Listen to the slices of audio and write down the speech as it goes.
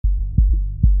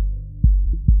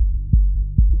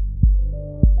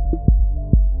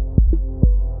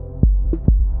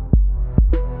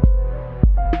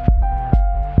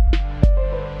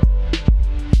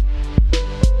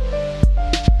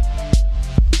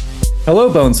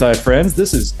Hello, Bonsai friends.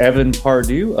 This is Evan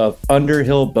Pardue of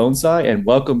Underhill Bonsai, and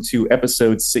welcome to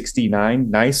episode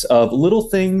 69, nice, of Little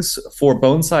Things for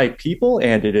Bonsai People.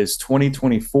 And it is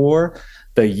 2024,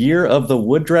 the year of the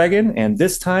Wood Dragon. And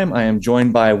this time I am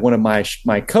joined by one of my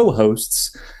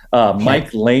co-hosts,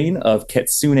 Mike Lane of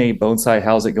Ketsune Bonsai.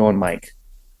 How's it going, Mike?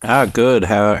 Good.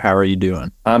 How are you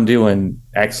doing? I'm doing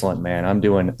excellent, man. I'm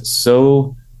doing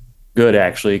so good,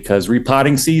 actually, because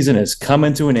repotting season is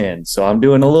coming to an end. So I'm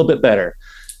doing a little bit better.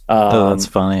 That's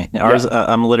funny. Ours,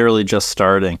 I'm literally just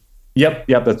starting. Yep.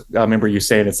 I remember you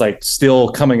saying it's like still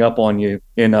coming up on you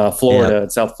in Florida,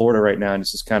 South Florida right now, and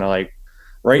it's just kind of like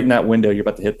right in that window. You're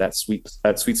about to hit that sweet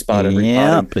spot of repotting.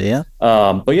 Yeah.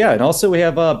 But yeah, and also we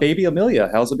have baby Amelia.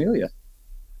 How's Amelia?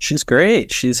 She's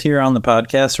great. She's here on the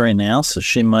podcast right now, so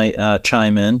she might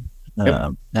chime in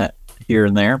here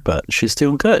and there, but she's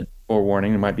doing good.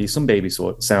 Forewarning, there might be some baby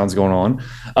sounds going on.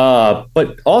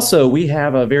 But also, we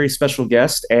have a very special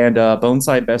guest and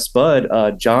Bonsai Best Bud,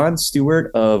 John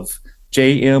Stewart of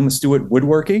JM Stewart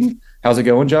Woodworking. How's it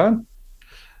going, John?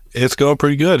 It's going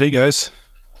pretty good. Hey, guys.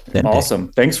 Awesome.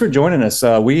 Thanks for joining us.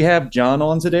 We have John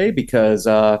on today because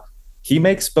he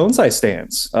makes bonsai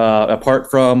stands. Apart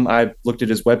from, I looked at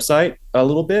his website a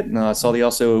little bit, and I saw he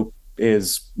also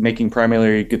is making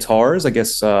primarily guitars. I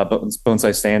guess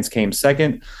bonsai stands came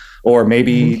second. Or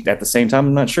maybe at the same time,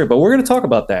 I'm not sure. But we're going to talk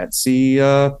about that, see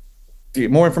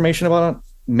more information about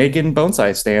making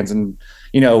bonsai stands and,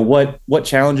 what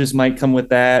challenges might come with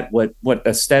that, what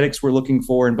aesthetics we're looking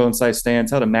for in bonsai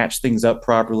stands, how to match things up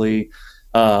properly,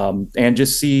 and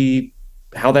just see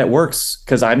how that works.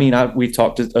 Because, we've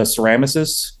talked to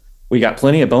ceramicists. We got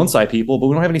plenty of bonsai people, but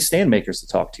we don't have any stand makers to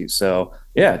talk to. So,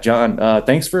 yeah, John,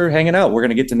 thanks for hanging out. We're going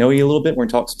to get to know you a little bit. We're going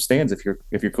to talk some stands if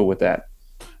you're cool with that.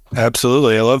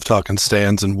 Absolutely. I love talking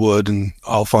stands and wood and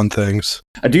all fun things.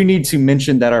 I do need to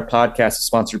mention that our podcast is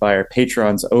sponsored by our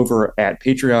patrons over at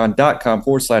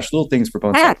patreon.com/little things for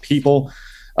bonsai people.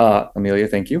 Amelia,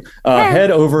 thank you.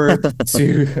 Head over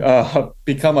to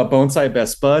become a Bonsai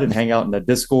Best Bud and hang out in the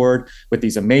Discord with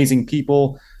these amazing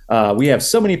people. We have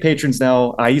so many patrons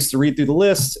now. I used to read through the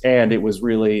list, and it was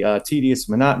really tedious,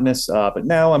 monotonous. But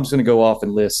now I'm just going to go off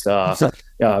and list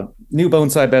new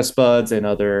Bonsai Best Buds and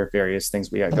other various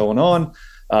things we got going on.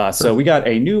 So we got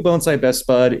a new Bonsai Best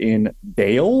Bud in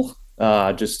Dale,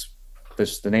 just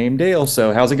the name Dale.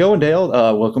 So how's it going, Dale?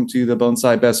 Welcome to the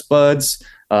Bonsai Best Buds.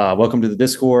 Welcome to the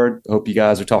Discord. Hope you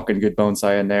guys are talking good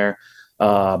bonsai in there.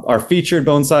 Our featured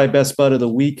Bonsai Best Bud of the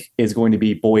week is going to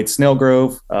be Boyd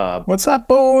Snellgrove. What's up,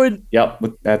 Boyd? Yep,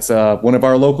 that's one of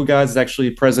our local guys. Is actually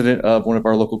president of one of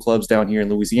our local clubs down here in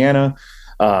Louisiana.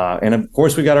 And of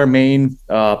course, we got our main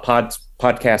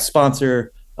podcast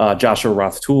sponsor, Joshua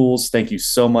Roth Tools. Thank you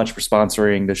so much for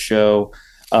sponsoring the show.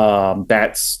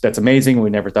 That's amazing.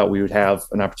 We never thought we would have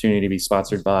an opportunity to be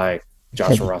sponsored by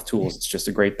Joshua Roth Tools. It's just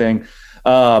a great thing.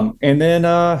 And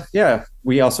then,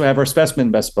 we also have our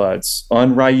specimen Best Buds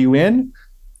on Ryuin,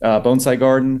 Bonsai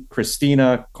Garden,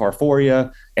 Christina,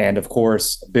 Carforia, and of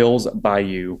course, Bill's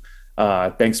Bayou.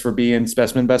 Thanks for being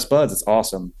specimen Best Buds. It's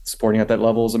awesome. Supporting at that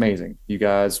level is amazing. You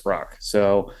guys rock.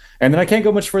 So, and then I can't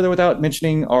go much further without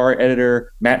mentioning our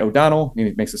editor, Matt O'Donnell.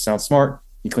 He makes us sound smart.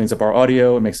 He cleans up our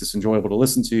audio and makes us enjoyable to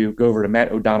listen to. Go over to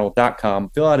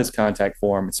mattodonnell.com, fill out his contact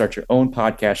form, and start your own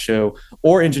podcast show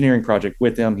or engineering project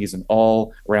with him. He's an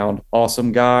all-around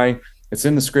awesome guy. It's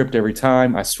in the script every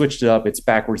time. I switched it up. It's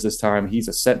backwards this time. He's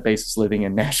a set basis living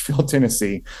in Nashville,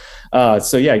 Tennessee.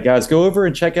 So yeah, guys, go over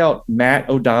and check out Matt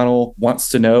O'Donnell Wants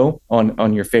to Know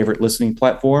on your favorite listening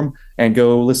platform, and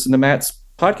go listen to Matt's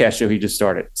podcast show he just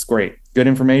started. It's great. Good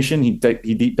information. He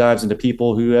deep dives into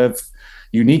people who have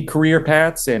unique career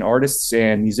paths and artists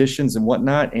and musicians and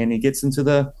whatnot. And he gets into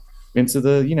the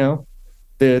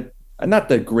the not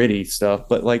the gritty stuff,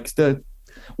 but like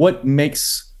what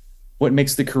makes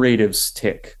the creatives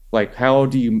tick. Like how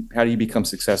do you become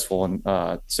successful in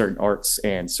certain arts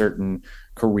and certain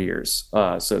careers?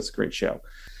 So it's a great show.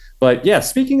 But yeah,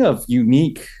 speaking of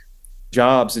unique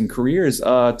jobs and careers,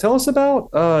 tell us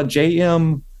about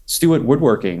JM Stewart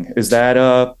Woodworking. Is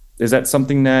that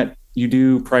something that you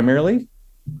do primarily?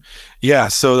 Yeah,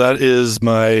 so that is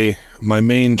my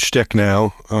main shtick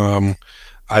now.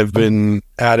 I've been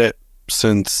at it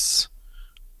since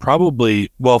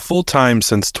full time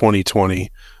since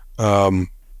 2020.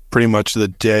 Pretty much the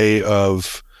day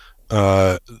of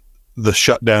the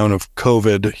shutdown of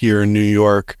COVID here in New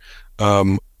York.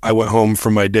 I went home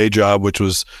from my day job, which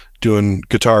was doing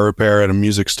guitar repair at a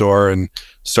music store, and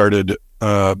started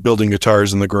building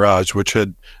guitars in the garage, which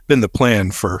had been the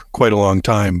plan for quite a long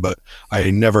time, but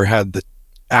I never had the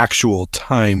actual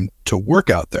time to work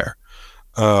out there.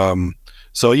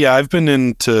 So yeah, I've been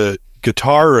into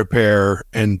guitar repair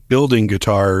and building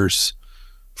guitars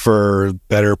for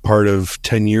better part of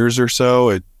 10 years or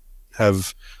so. I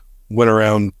have went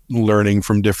around learning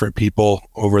from different people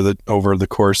over the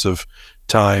course of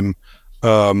time,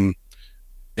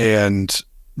 and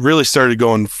really started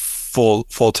going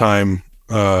full time,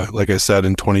 like I said,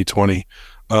 in 2020.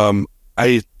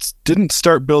 I didn't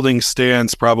start building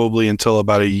stands probably until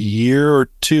about a year or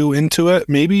two into it,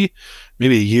 maybe a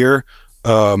year.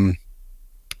 I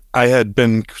had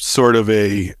been sort of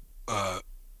a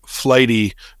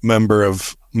flighty member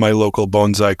of my local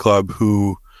bonsai club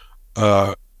who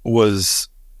was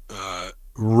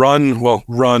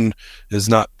run is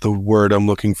not the word I'm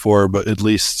looking for, but at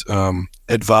least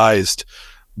advised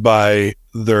by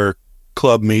their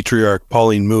club matriarch,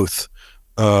 Pauline Muth.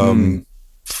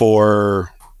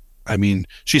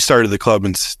 She started the club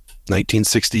in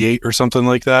 1968 or something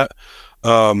like that.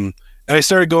 And I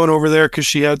started going over there because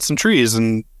she had some trees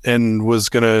and was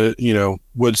gonna,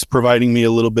 was providing me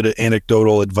a little bit of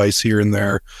anecdotal advice here and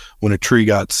there when a tree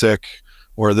got sick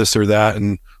or this or that.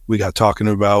 And we got talking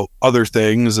about other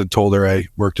things and told her I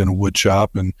worked in a wood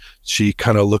shop, and she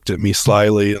kind of looked at me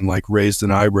slyly and like raised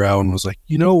an eyebrow and was like,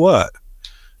 you know what?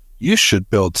 You should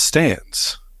build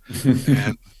stands.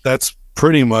 And that's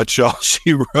pretty much all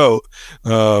she wrote.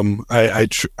 I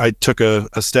took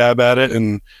a stab at it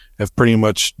and have pretty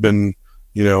much been,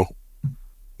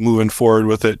 moving forward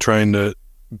with it, trying to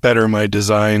better my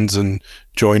designs and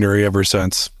joinery ever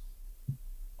since.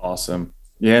 Awesome.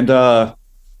 And I'm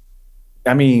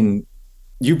looking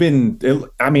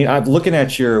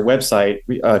at your website.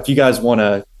 If you guys want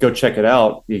to go check it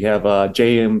out, you have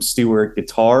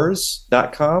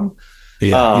jmstewartguitars.com.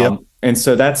 Yep. And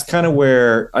so that's kind of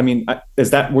where,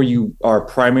 is that where you are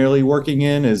primarily working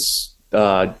in? Is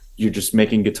you're just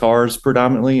making guitars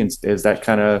predominantly? And is that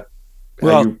kind of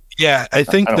I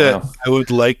think I would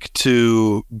like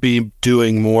to be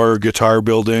doing more guitar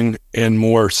building and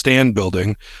more stand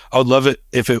building. I would love it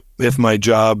if my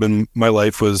job and my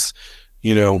life was,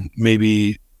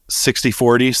 maybe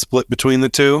 60-40 split between the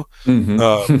two.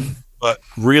 Mm-hmm. But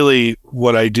really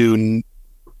what I do,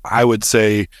 I would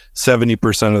say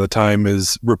 70% of the time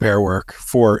is repair work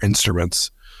for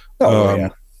instruments.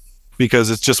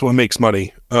 Because it's just what makes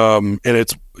money. And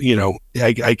it's,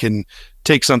 I can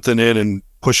take something in and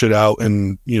push it out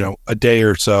in, a day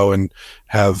or so and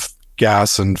have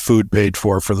gas and food paid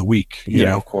for the week, you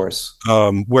know? Of course.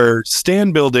 Where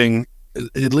stand building,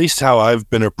 at least how I've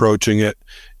been approaching it,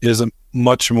 is a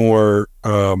much more,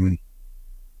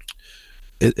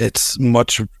 it's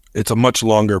a much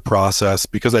longer process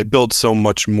because I build so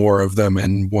much more of them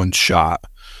in one shot.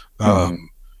 I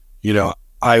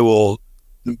will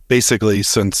basically,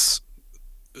 since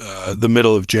the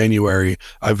middle of January,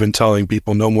 I've been telling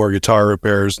people no more guitar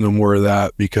repairs, no more of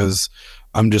that, because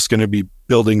I'm just going to be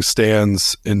building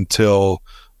stands until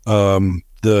I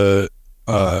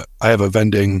have a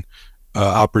vending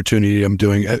opportunity I'm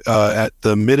doing at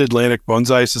the Mid-Atlantic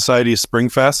Bonsai Society Spring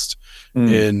Fest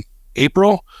in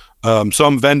April. So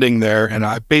I'm vending there, and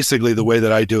basically the way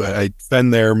that I do it, I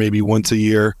vend there maybe once a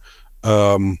year.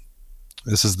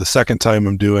 This is the second time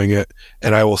I'm doing it,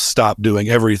 and I will stop doing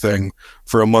everything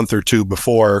for a month or two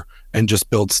before and just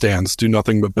build stands, do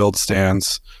nothing but build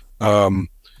stands.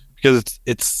 Because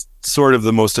it's sort of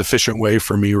the most efficient way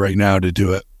for me right now to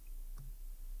do it.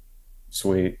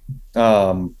 Sweet.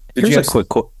 Here's a quick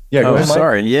Yeah, go ahead, Mike.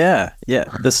 Sorry. Yeah.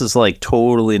 This is like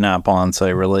totally not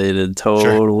bonsai related,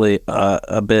 totally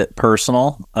a bit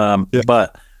personal.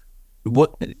 But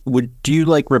do you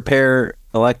like repair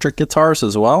electric guitars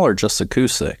as well, or just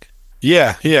acoustic?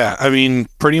 Yeah.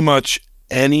 Pretty much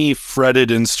any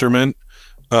fretted instrument,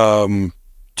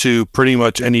 to pretty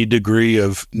much any degree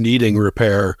of needing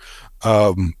repair,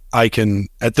 I can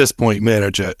at this point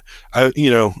manage it.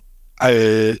 You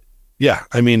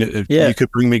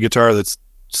could bring me a guitar that's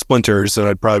splinters and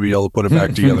I'd probably be able to put it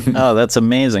back together. Oh, that's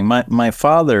amazing. My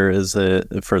father is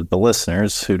for the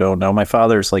listeners who don't know, my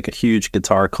father's like a huge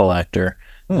guitar collector.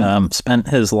 Spent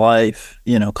his life,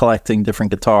 collecting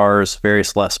different guitars,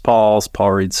 various Les Pauls,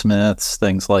 Paul Reed Smiths,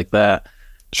 things like that.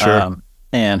 Sure.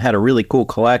 And had a really cool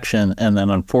collection. And then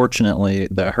unfortunately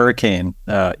the hurricane,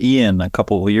 Ian, a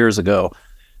couple of years ago,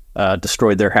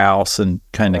 destroyed their house and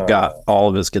kind of got all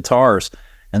of his guitars.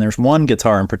 And there's one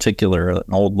guitar in particular, an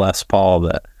old Les Paul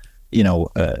that,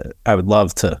 I would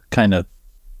love to kind of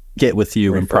get with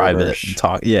you in private and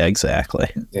talk. Yeah, exactly.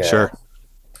 Yeah. Sure.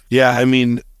 Yeah.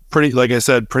 Like I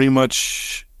said, pretty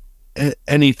much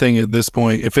anything at this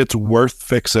point, if it's worth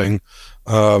fixing,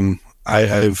 I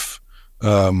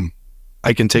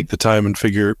can take the time and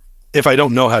figure, if I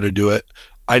don't know how to do it,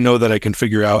 I know that I can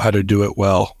figure out how to do it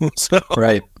well. So.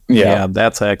 Right. Yeah.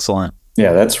 That's excellent.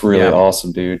 Yeah, that's really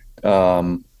awesome, dude.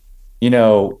 You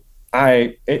know,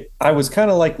 I was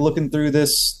kind of like looking through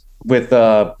this with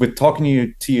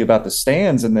talking to you about the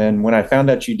stands, and then when I found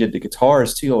out you did the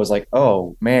guitars too, I was like,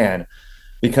 oh man,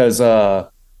 because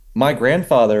my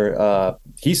grandfather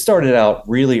he started out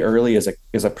really early as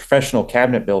a professional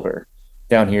cabinet builder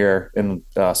down here in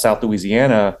South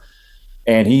Louisiana,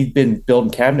 and he'd been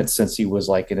building cabinets since he was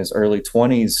like in his early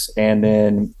 20s, and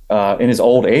then in his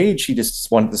old age he just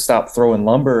wanted to stop throwing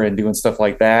lumber and doing stuff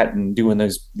like that and doing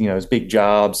those, you know, his big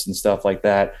jobs and stuff like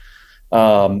that.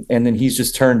 And then he's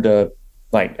just turned to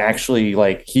like actually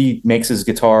like he makes his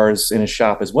guitars in his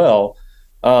shop as well.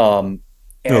 um,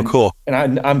 Oh, and cool.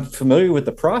 I'm familiar with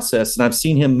the process, and I've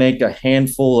seen him make a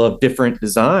handful of different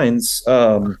designs.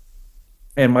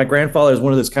 And my grandfather is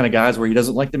one of those kind of guys where he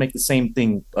doesn't like to make the same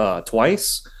thing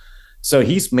twice. So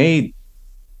he's made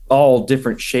all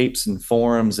different shapes and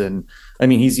forms, and I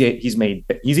mean he's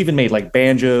even made like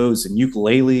banjos and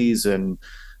ukuleles and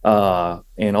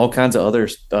all kinds of other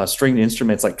stringed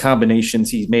instruments, like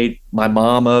combinations. He's made my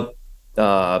mom up.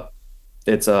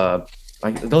 It's a I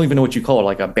don't even know what you call it,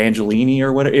 like a banjolini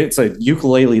or whatever. It's a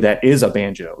ukulele that is a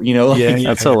banjo. You know, like,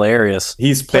 That's hilarious.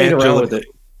 he's played around with it.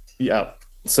 Yeah.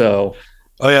 So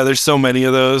Oh yeah, there's so many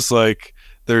of those. Like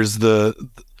there's the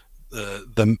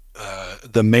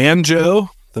manjo,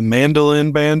 the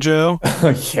mandolin banjo.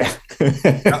 yeah.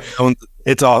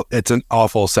 It's an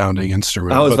awful sounding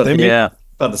instrument. I was but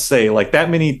about to say, like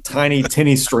that many tiny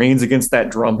tinny strings against that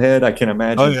drum head, I can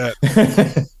imagine. Oh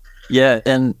yeah. Yeah,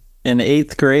 and in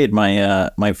 8th grade,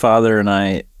 my father and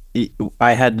I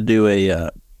had to do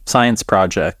a science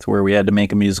project where we had to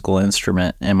make a musical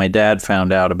instrument, and my dad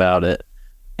found out about it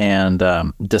and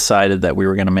decided that we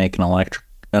were going to make an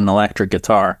electric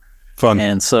guitar. Fun.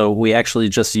 And so we actually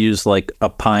just used like a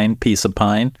piece of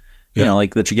pine, you know,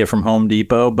 like that you get from Home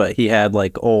Depot. But he had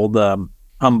like old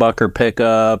humbucker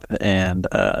pickup and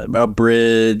a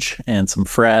bridge and some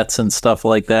frets and stuff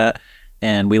like that.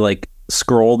 And we like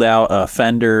scrolled out a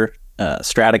Fender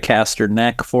Stratocaster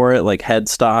neck for it, like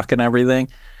headstock and everything.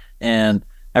 And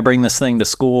I bring this thing to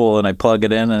school and I plug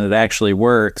it in and it actually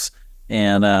works.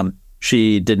 And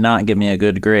she did not give me a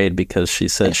good grade because she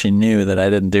said she knew that I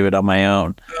didn't do it on my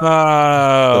own.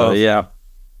 Oh. So, yeah.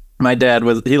 My dad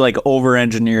he like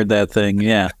over-engineered that thing.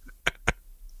 Yeah.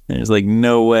 And he's like,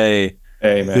 no way.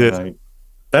 Hey man,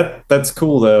 that's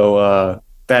cool though.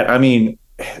 That I mean,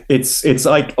 it's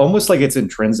like almost like it's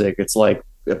intrinsic. It's like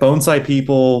bonsai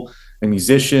people and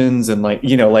musicians, and like,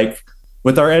 you know, like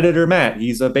with our editor Matt,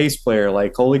 he's a bass player.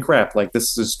 Like holy crap, like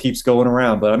this just keeps going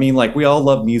around. But I mean, like we all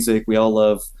love music. We all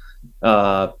love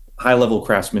high level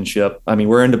craftsmanship. I mean,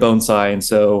 we're into bonsai, and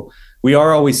so we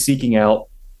are always seeking out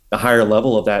a higher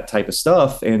level of that type of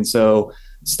stuff. And so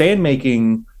stand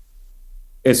making,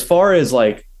 as far as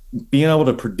like being able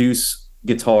to produce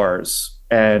guitars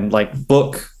and like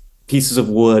book pieces of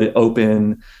wood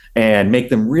open and make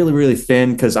them really, really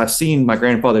thin, because I've seen my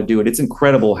grandfather do it. It's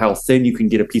incredible how thin you can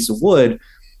get a piece of wood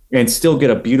and still get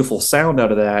a beautiful sound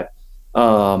out of that.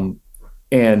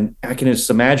 And I can just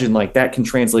imagine like that can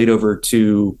translate over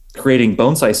to creating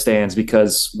bonsai stands,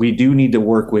 because we do need to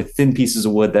work with thin pieces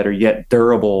of wood that are yet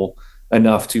durable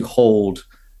enough to hold.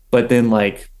 But then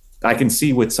like I can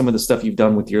see with some of the stuff you've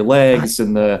done with your legs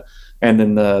and then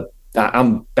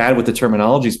I'm bad with the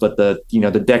terminologies, but the, you know,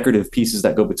 the decorative pieces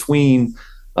that go between,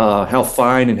 how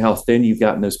fine and how thin you've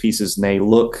gotten those pieces, and they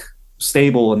look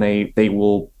stable, and they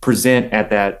will present at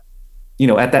that, you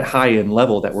know, at that high end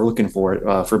level that we're looking for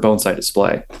bonsai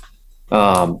display.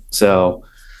 So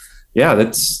yeah,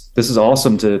 this is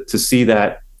awesome to see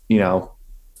that, you know,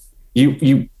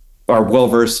 you are well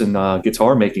versed in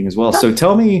guitar making as well. So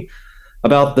tell me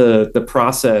about the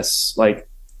process. Like,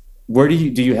 where do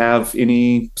you have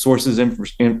any sources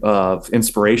of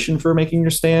inspiration for making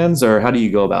your stands, or how do you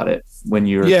go about it when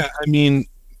you're? Yeah, I mean,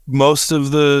 most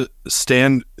of the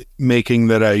stand making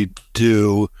that I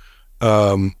do,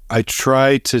 I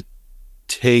try to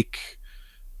take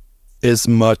as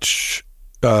much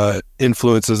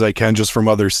influence as I can just from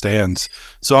other stands.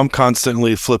 So I'm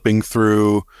constantly flipping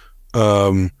through,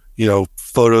 you know,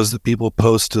 photos that people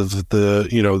post of the,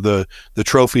 you know, the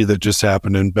trophy that just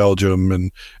happened in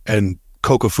Belgium, and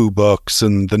Kokofu books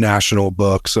and the national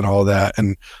books and all that.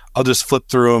 And I'll just flip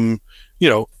through them. You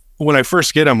know, when I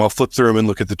first get them, I'll flip through them and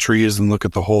look at the trees and look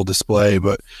at the whole display.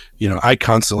 But, you know, I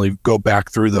constantly go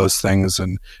back through those things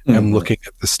and am looking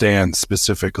at the stand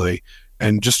specifically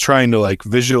and just trying to like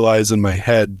visualize in my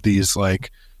head these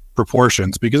like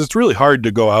proportions, because it's really hard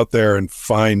to go out there and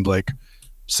find like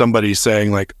somebody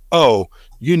saying like, oh,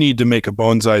 you need to make a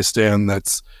bonsai stand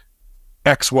that's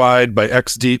X wide by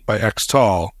X deep by X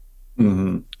tall.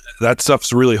 Mm-hmm. That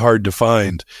stuff's really hard to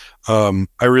find.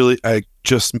 I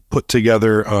just put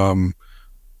together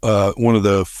one of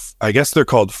the, I guess they're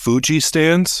called Fuji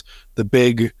stands, the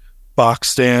big box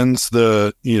stands,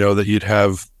 that you'd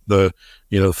have the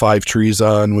 5 trees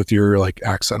on with your like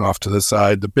accent off to the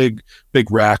side, the big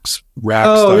racks.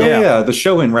 Oh yeah, the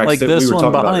show-in racks like that this we were one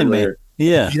talking about behind earlier. me.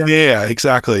 Yeah,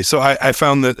 exactly. So I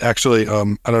found that actually, I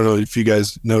don't know if you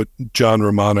guys know John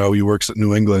Romano. He works at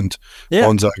New England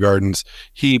Bonsai Gardens.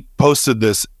 He posted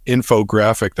this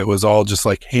infographic that was all just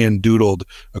like hand doodled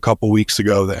a couple weeks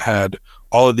ago that had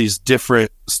all of these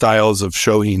different styles of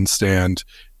shohin stand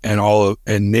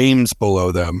and names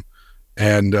below them.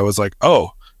 And I was like,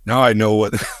 oh, now I know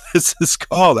what this is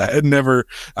called. I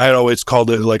had always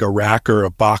called it like a rack or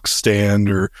a box stand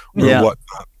or whatnot.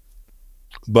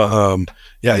 But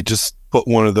I just put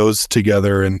one of those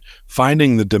together, and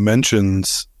finding the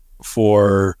dimensions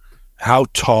for how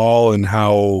tall and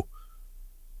how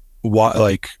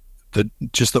like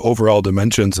just the overall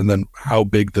dimensions, and then how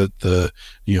big the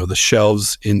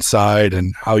shelves inside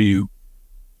and how you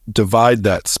divide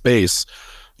that space.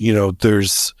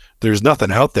 There's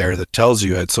nothing out there that tells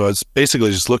you it. So it's basically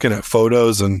just looking at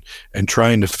photos and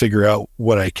trying to figure out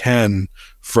what I can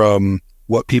from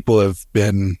what people have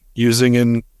been using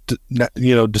in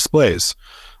displays.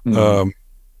 Mm-hmm.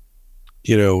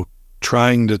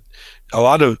 Trying to a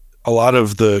lot of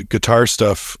the guitar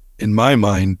stuff in my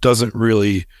mind doesn't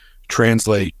really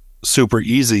translate super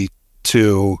easy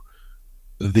to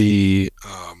the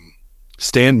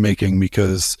stand making,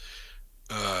 because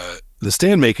the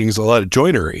stand making is a lot of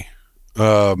joinery,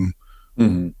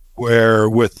 where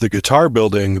with the guitar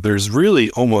building there's really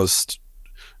almost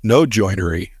no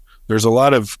joinery. There's a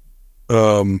lot of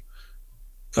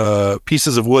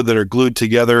pieces of wood that are glued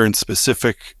together in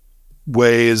specific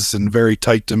ways and very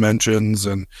tight dimensions,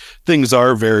 and things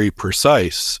are very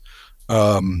precise.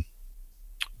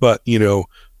 But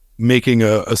making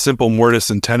a simple mortise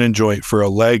and tenon joint for a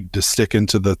leg to stick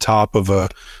into the top of a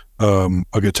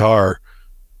guitar,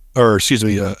 or excuse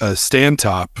me, a stand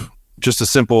top, just a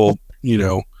simple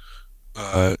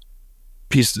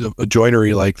piece of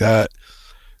joinery like that.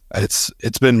 It's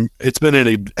been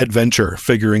an adventure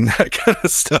figuring that kind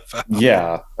of stuff out.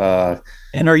 Yeah.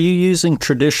 And are you using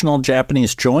traditional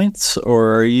Japanese joints,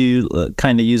 or are you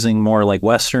kind of using more like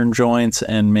Western joints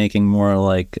and making more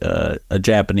like a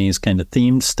Japanese kind of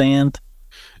themed stand?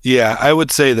 Yeah, I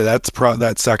would say that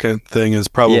that second thing is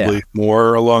probably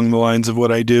more along the lines of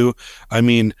what I do. I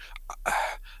mean,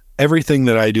 everything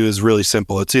that I do is really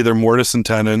simple. It's either mortise and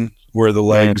tenon, where the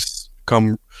legs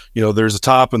come, there's a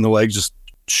top and the legs just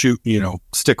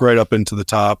stick right up into the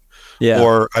top. Yeah.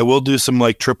 Or I will do some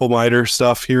like triple miter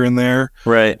stuff here and there,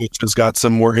 right, which has got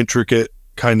some more intricate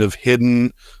kind of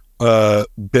hidden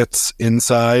bits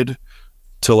inside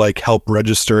to like help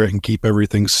register it and keep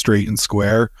everything straight and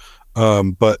square.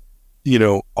 But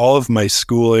all of my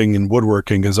schooling and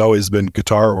woodworking has always been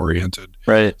guitar oriented.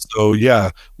 Right. So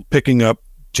picking up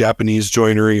Japanese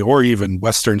joinery or even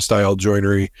Western style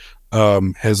joinery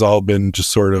has all been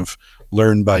just sort of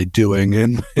learned by doing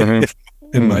in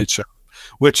my shop,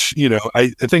 which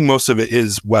I think most of it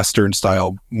is Western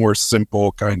style, more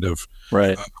simple kind of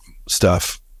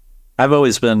stuff. I've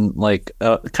always been like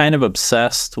kind of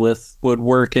obsessed with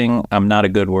woodworking. I'm not a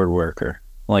good woodworker.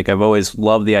 Like, I've always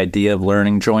loved the idea of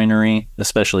learning joinery,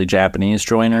 especially Japanese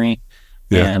joinery,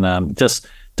 and just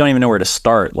don't even know where to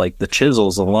start. Like the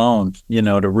chisels alone,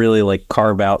 to really like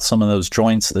carve out some of those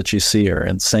joints that you see are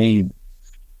insane.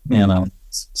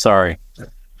 Sorry.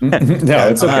 No,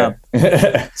 it's okay.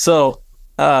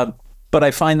 But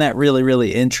I find that really,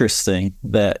 really interesting.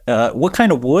 That what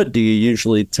kind of wood do you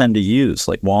usually tend to use?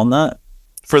 Like walnut?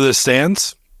 For the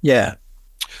stands? Yeah.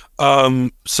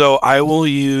 So I will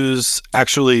use,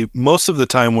 actually, most of the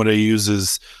time what I use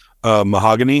is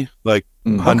mahogany, like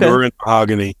Honduran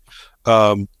mahogany.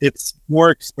 It's more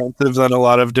expensive than a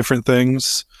lot of different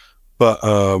things, but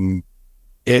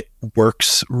it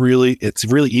works it's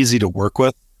really easy to work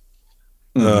with.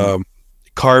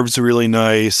 Carves really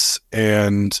nice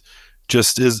and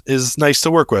just is nice to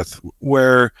work with.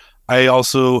 Where I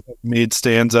also made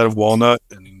stands out of walnut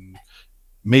and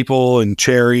maple and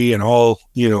cherry and all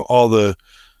the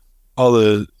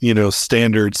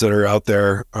standards that are out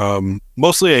there.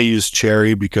 Mostly I use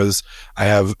cherry because I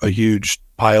have a huge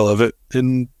pile of it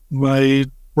in my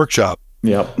workshop.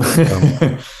 Yeah.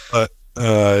 But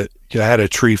I had a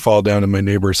tree fall down in my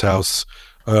neighbor's house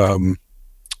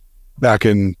back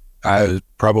in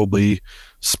probably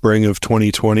spring of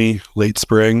 2020, late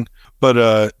spring.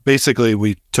 But basically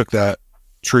we took that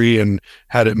tree and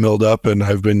had it milled up, and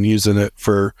I've been using it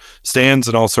for stands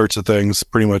and all sorts of things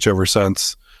pretty much ever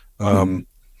since.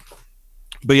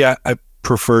 But yeah, I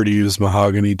prefer to use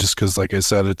mahogany just because, like I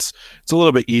said, it's a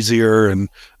little bit easier, and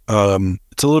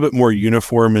it's a little bit more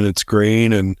uniform in its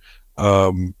grain, and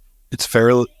it's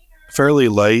fairly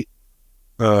light,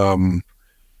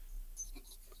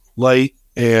 light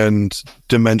and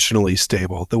dimensionally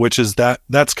stable, which is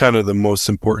that's kind of the most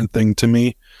important thing to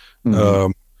me.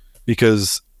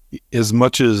 Because as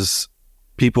much as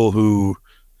people who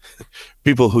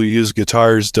use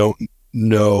guitars don't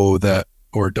know that,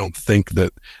 or don't think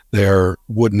that they're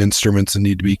wooden instruments and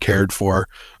need to be cared for,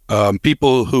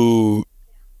 people who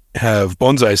have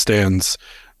bonsai stands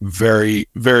very,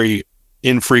 very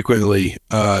infrequently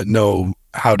know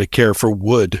how to care for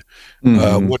wooden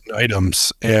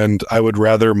items. And I would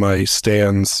rather my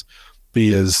stands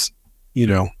be as,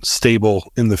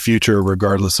 stable in the future,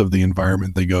 regardless of the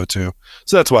environment they go to.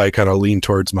 So that's why I kind of lean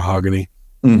towards mahogany.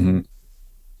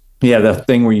 Yeah, the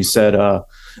thing where you said, oh,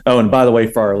 and by the way,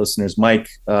 for our listeners, Mike,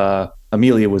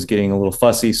 Amelia was getting a little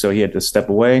fussy, so he had to step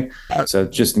away. So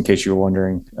just in case you were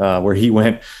wondering where he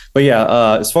went. But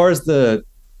yeah, as far as the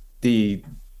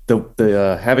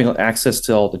having access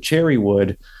to all the cherry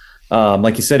wood,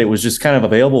 like you said, it was just kind of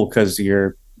available because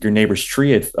your neighbor's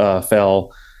tree had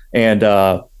fell. And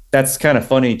that's kind of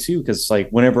funny too, because like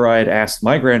whenever I had asked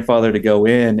my grandfather to go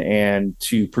in and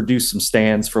to produce some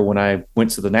stands for when I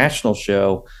went to the national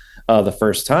show the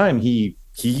first time, he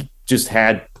just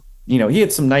had, he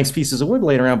had some nice pieces of wood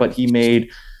laying around, but he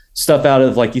made stuff out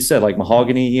of, like you said, like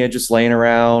mahogany he had just laying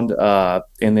around.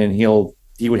 And then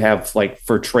he would have, like,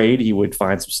 for trade, he would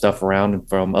find some stuff around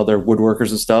from other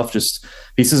woodworkers and stuff, just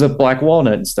pieces of black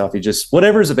walnut and stuff. He just,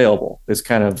 whatever's available is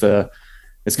kind of the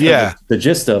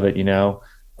gist of it,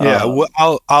 Yeah,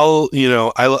 well,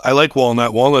 I like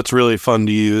walnut. Walnut's really fun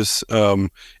to use.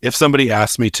 If somebody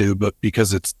asks me to, but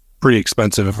because it's pretty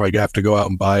expensive if I have to go out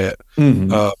and buy it.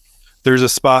 There's a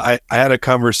spot. I had a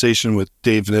conversation with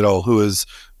Dave Niddle,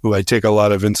 who I take a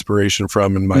lot of inspiration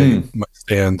from in my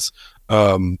stands.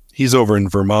 He's over in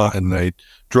Vermont, and I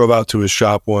drove out to his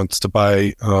shop once to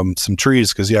buy some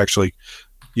trees, because he actually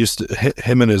used to,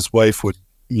 him and his wife would,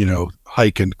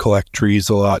 hike and collect trees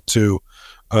a lot too.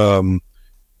 And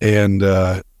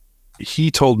he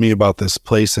told me about this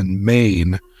place in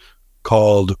Maine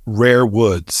called Rare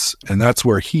Woods, and that's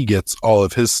where he gets all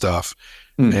of his stuff.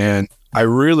 And I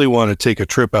really want to take a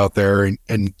trip out there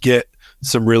and get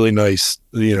some really nice,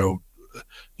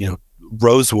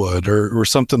 rosewood or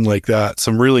something like that,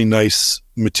 some really nice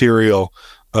material.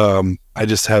 I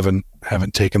just haven't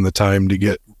taken the time to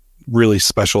get really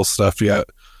special stuff yet.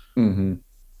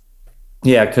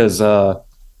 Yeah, because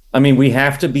we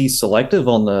have to be selective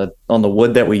on the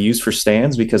wood that we use for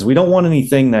stands, because we don't want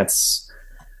anything that's,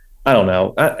 I don't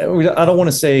know. I don't want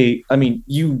to say,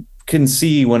 you can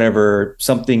see whenever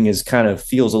something is kind of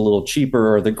feels a little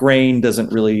cheaper, or the grain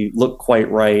doesn't really look quite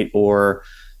right, or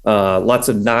lots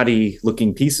of knotty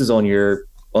looking pieces on your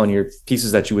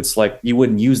pieces that you would select. You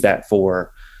wouldn't use that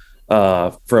for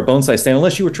a bonsai stand,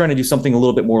 unless you were trying to do something a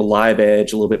little bit more live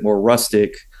edge, a little bit more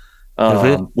rustic,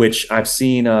 which I've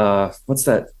seen. What's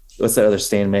that other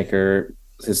stand maker?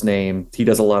 His name. He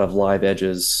does a lot of live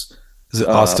edges. Is it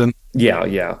Austin?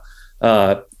 Yeah.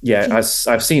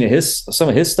 I've seen some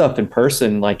of his stuff in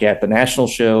person, like at the national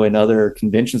show and other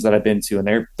conventions that I've been to, and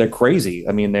they're crazy.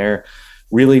 They're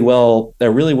really well,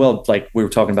 like we were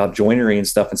talking about joinery and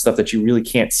stuff that you really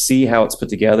can't see how it's put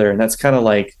together. And that's kind of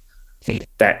like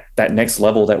that next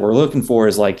level that we're looking for,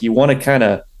 is like, you want to kind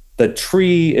of, the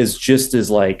tree is just as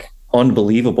like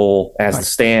unbelievable as the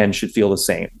stand should feel the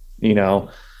same,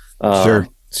 Sure.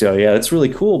 So yeah, it's really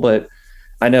cool. But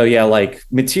I know, like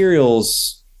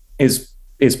materials is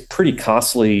pretty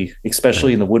costly,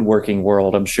 especially in the woodworking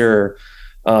world, I'm sure.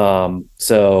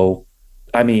 So,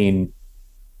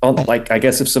 like, I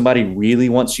guess if somebody really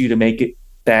wants you to make it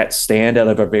that stand out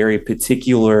of a very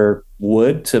particular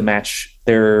wood to match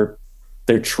their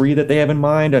tree that they have in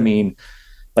mind,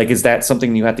 like, is that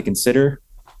something you have to consider?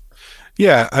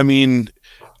 Yeah, and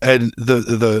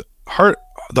the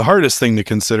hardest thing to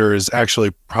consider is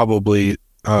actually probably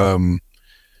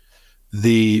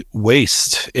the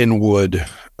waste in wood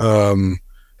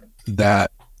that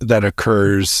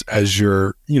occurs as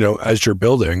you're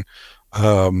building.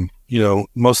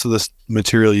 Most of this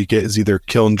material you get is either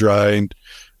kiln dried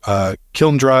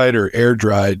or air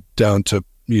dried down to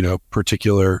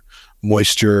particular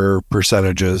moisture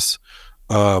percentages.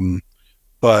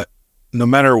 But no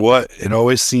matter what, it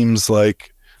always seems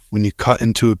like when you cut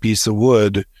into a piece of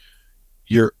wood,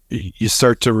 you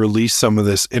start to release some of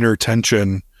this inner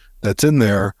tension that's in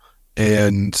there,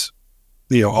 and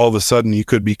all of a sudden you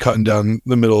could be cutting down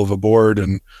the middle of a board,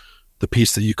 and the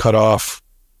piece that you cut off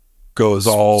goes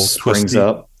all springs twisty,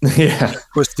 up. Yeah.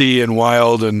 twisty and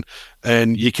wild,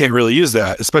 and you can't really use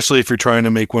that, especially if you're trying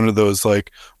to make one of those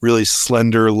like really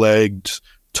slender legged,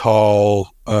 tall,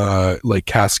 like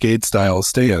cascade style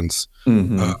stands.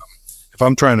 Mm-hmm. If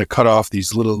I'm trying to cut off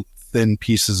these little thin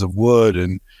pieces of wood,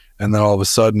 and then all of a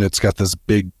sudden it's got this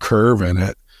big curve in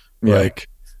it, Yeah. like,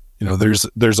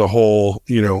 there's a whole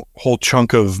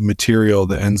chunk of material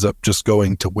that ends up just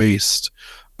going to waste.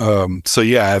 So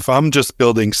yeah, if I'm just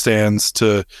building stands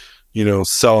to,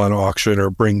 sell on auction or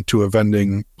bring to a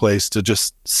vending place to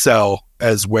just sell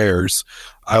as wares,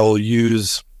 I'll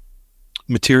use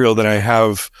material that I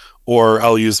have, or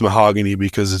I'll use mahogany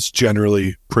because it's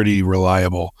generally pretty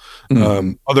reliable.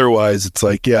 Mm-hmm. Otherwise it's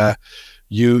like, yeah,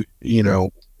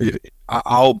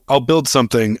 I'll build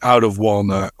something out of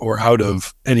walnut or out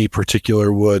of any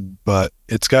particular wood, but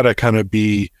it's got to kind of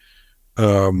be,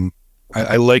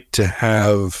 I like to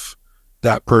have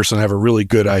that person have a really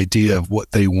good idea of what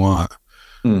they want.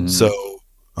 Mm-hmm.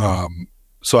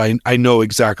 So I know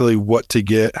exactly what to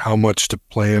get, how much to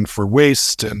plan for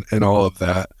waste, and all of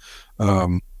that.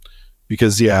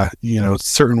 Because yeah,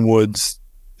 certain woods,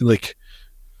 like,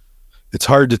 it's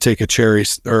hard to take a cherry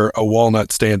or a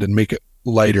walnut stand and make it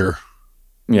lighter.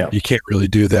 Yeah. You can't really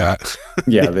do that.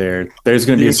 Yeah. There's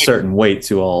going to be a certain weight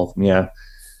to all. Yeah.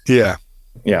 Yeah.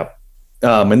 Yeah.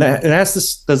 And that's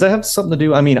this, does that have something to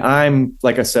do? I mean,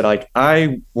 like I said, like,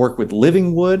 I work with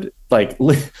living wood, like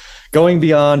going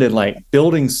beyond and like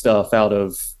building stuff out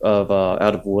of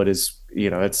wood is,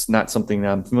 it's not something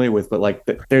that I'm familiar with, but like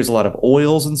there's a lot of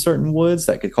oils in certain woods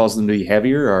that could cause them to be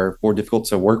heavier or more difficult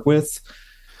to work with.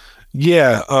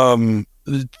 Yeah.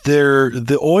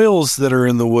 The oils that are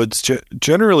in the woods,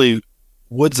 generally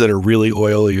woods that are really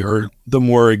oily, or the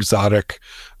more exotic,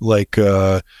 like,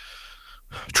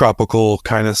 tropical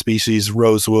kind of species,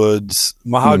 rosewoods.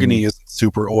 Mahogany isn't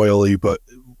super oily, but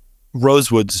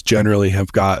rosewoods generally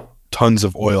have got tons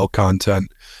of oil content,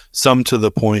 some to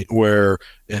the point where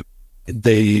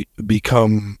they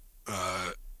become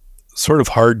sort of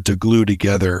hard to glue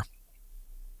together,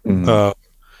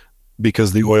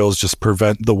 because the oils just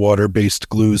prevent the water-based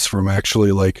glues from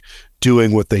actually like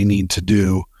doing what they need to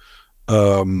do.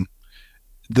 The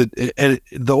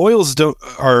oils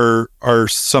are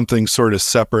something sort of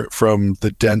separate from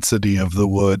the density of the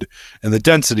wood, and the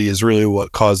density is really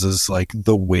what causes like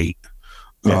the weight.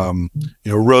 Yeah.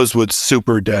 Rosewood's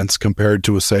super dense compared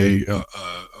to say a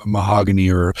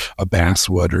mahogany or a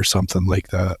basswood or something like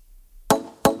that.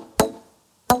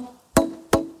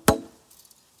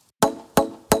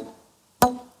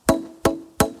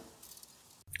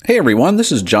 Hey everyone,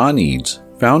 this is John Eads,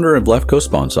 founder of Left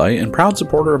Coast Bonsai and proud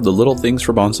supporter of the Little Things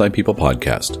for Bonsai People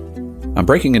podcast. I'm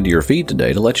breaking into your feed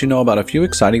today to let you know about a few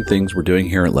exciting things we're doing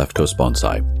here at Left Coast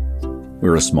Bonsai.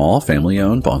 We're a small,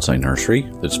 family-owned bonsai nursery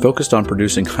that's focused on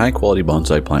producing high-quality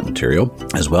bonsai plant material,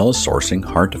 as well as sourcing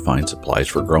hard-to-find supplies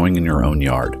for growing in your own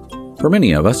yard. For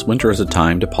many of us, winter is a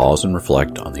time to pause and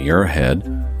reflect on the year ahead.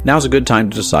 Now's a good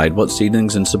time to decide what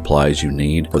seedlings and supplies you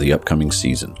need for the upcoming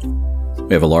season.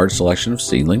 We have a large selection of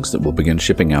seedlings that will begin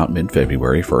shipping out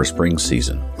mid-February for our spring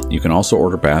season. You can also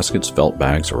order baskets, felt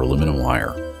bags, or aluminum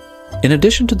wire. In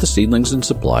addition to the seedlings and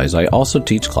supplies, I also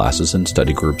teach classes and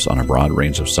study groups on a broad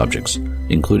range of subjects,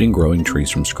 including growing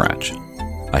trees from scratch.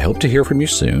 I hope to hear from you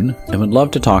soon and would love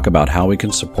to talk about how we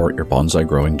can support your bonsai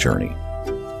growing journey.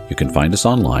 You can find us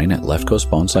online at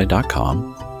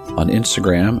leftcoastbonsai.com, on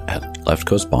Instagram at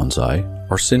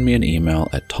leftcoastbonsai, or send me an email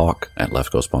at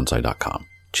talk@leftcoastbonsai.com.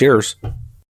 Cheers!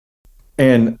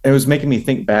 And it was making me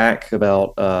think back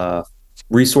about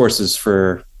resources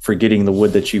for getting the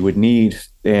wood that you would need.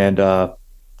 And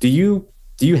do you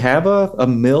have a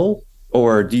mill,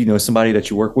 or do you know somebody that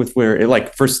you work with where it,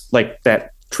 like, first, like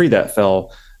that tree that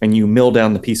fell and you mill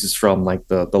down the pieces from like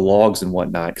the logs and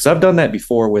whatnot? Because I've done that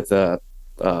before with a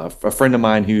friend of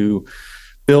mine who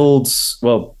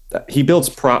he builds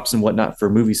props and whatnot for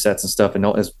movie sets and stuff,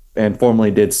 and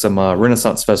formerly did some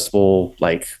Renaissance Festival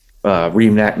like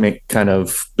reenactment kind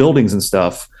of buildings and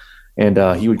stuff. And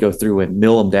he would go through and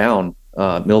mill down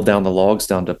the logs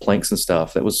down to planks and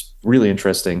stuff. That was really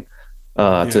interesting,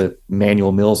 to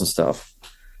manual mills and stuff.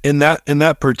 In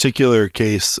that particular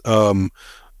case, I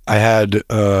have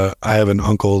an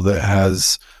uncle that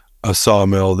has a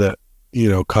sawmill that,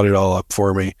 cut it all up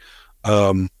for me.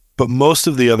 But most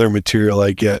of the other material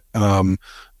I get,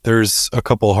 there's a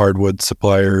couple hardwood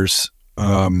suppliers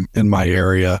in my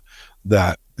area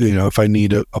that, if I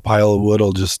need a pile of wood,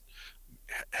 I'll just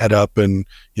head up and,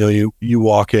 you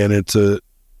walk in, it's a,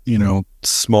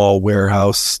 small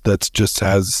warehouse that just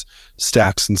has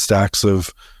stacks and stacks of,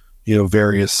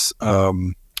 various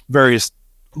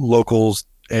locals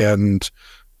and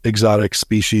exotic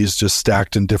species just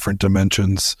stacked in different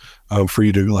dimensions for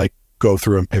you to like go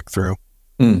through and pick through.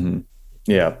 Mm-hmm.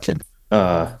 Yeah.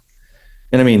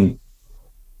 And I mean,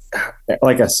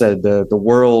 like I said, the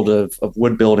world of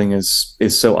wood building is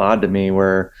so odd to me,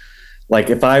 where like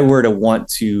if I were to want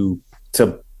to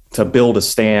build a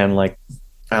stand, like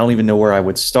I don't even know where I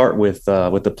would start with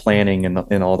the planning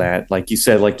and all that. Like you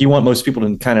said, like you want most people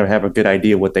to kind of have a good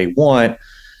idea what they want,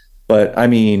 but I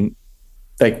mean,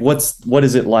 like what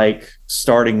is it like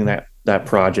starting that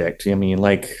project? I mean,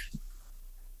 like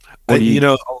a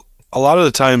lot of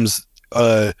the times,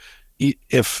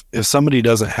 if somebody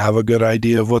doesn't have a good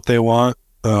idea of what they want,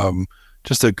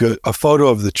 just a photo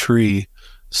of the tree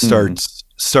starts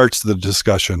the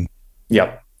discussion.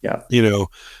 Yeah. Yeah.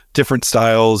 Different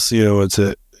styles, it's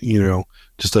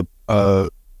just a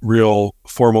real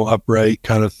formal upright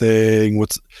kind of thing.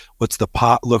 What's the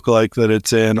pot look like that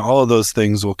it's in? All of those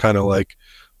things will kind of like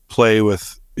play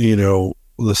with,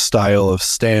 the style of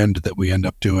stand that we end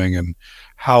up doing, and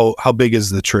how big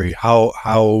is the tree?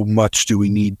 How much do we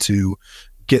need to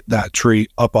get that tree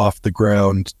up off the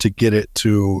ground to get it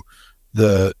to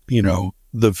the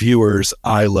viewer's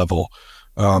eye level,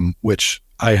 which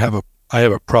I have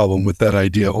a problem with that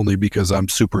idea only because I'm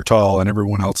super tall and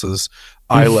everyone else's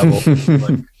eye level,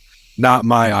 like, not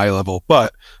my eye level.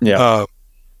 But yeah,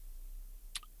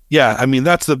 I mean,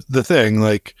 that's the thing.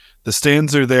 Like the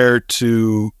stands are there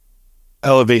to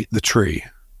elevate the tree.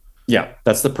 Yeah,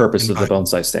 that's the purpose of the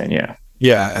bonsai stand. Yeah.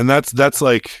 Yeah, and that's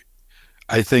like,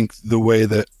 I think the way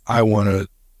that I want to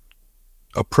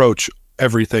approach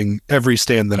every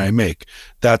stand that I make.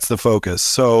 That's the focus.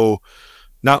 So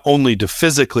not only to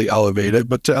physically elevate it,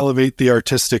 but to elevate the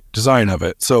artistic design of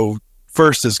it. So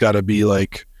first has got to be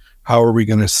like, how are we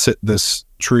going to sit this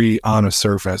tree on a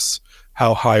surface?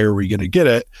 How high are we going to get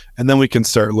it? And then we can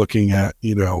start looking at,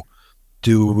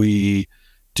 do we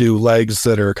do legs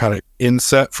that are kind of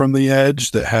inset from the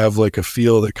edge that have like a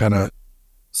feel that kind of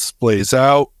splays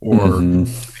out, or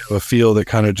a feel that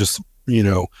kind of just,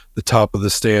 the top of the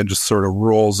stand just sort of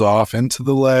rolls off into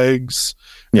the legs.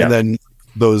 Yeah. And then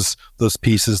those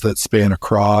pieces that span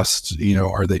across,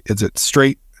 is it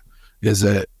straight? Is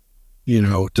it,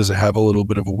 does it have a little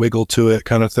bit of a wiggle to it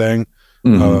kind of thing?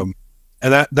 And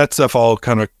that stuff all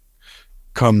kind of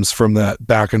comes from that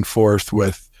back and forth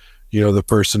with, the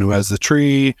person who has the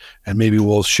tree, and maybe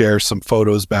we'll share some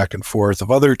photos back and forth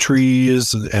of other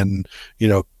trees and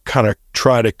kind of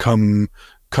try to come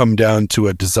down to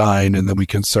a design, and then we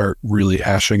can start really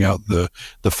hashing out the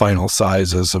final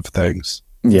sizes of things.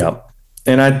 Yeah.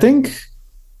 And I think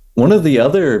one of the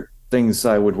other things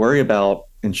I would worry about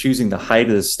in choosing the height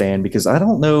of the stand, because I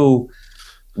don't know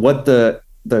what the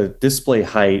display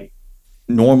height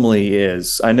normally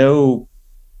is. I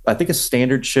think a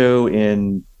standard show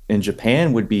in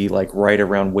Japan would be like right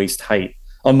around waist height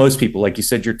on most people. Like you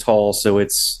said, you're tall, so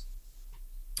it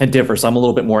differs. I'm a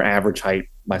little bit more average height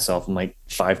myself. I'm like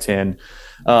 5'10".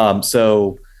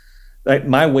 So like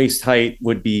my waist height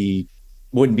wouldn't be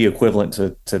equivalent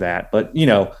to that. But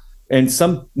and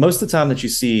most of the time that you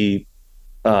see,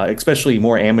 especially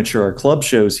more amateur or club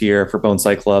shows here for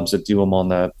bonsai clubs that do them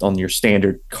on your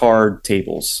standard card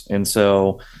tables, and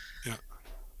so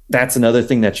that's another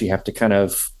thing that you have to kind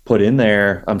of put in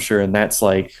there, I'm sure. And that's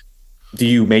like, do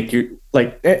you make your,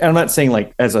 like, I'm not saying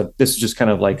like this is just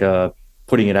kind of like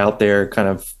putting it out there, kind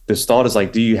of this thought is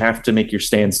like, do you have to make your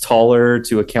stands taller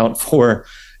to account for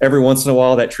every once in a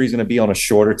while that tree's going to be on a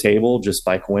shorter table just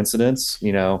by coincidence,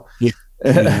 Yeah.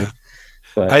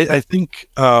 But I think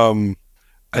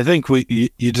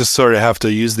you just sort of have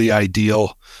to use the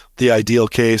ideal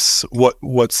case,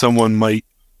 what someone might,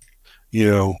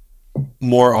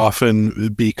 more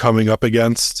often be coming up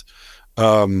against.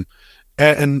 And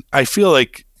I feel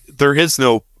like there is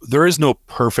no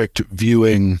perfect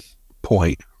viewing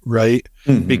point, right?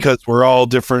 Because we're all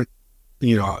different,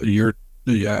 we're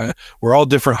all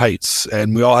different heights,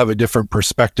 and we all have a different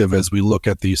perspective as we look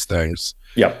at these things.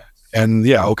 Yeah. And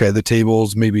okay, the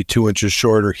table's maybe 2 inches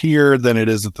shorter here than it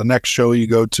is at the next show you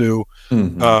go to.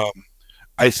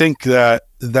 I think that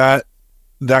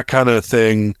kind of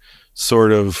thing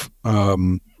sort of,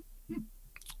 I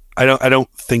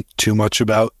don't think too much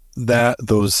about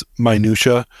those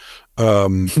minutia.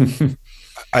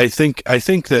 I think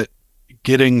that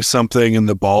getting something in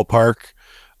the ballpark,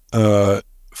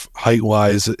 height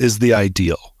wise, is the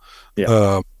ideal.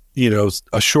 Yeah.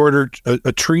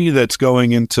 A tree that's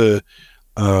going into,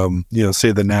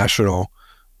 say the National,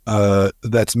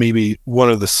 that's maybe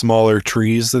one of the smaller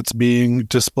trees that's being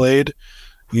displayed,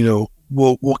 we'll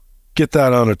get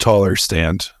that on a taller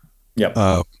stand.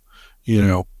 Yeah.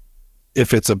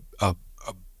 If it's a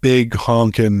big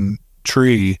honking,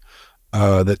 tree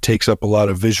that takes up a lot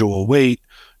of visual weight,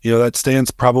 that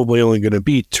stand's probably only going to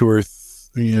be 3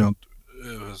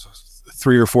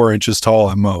 or 4 inches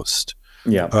tall at most.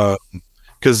 Yeah.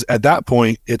 Because at that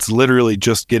point, it's literally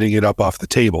just getting it up off the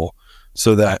table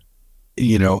so that,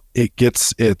 it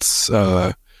gets its,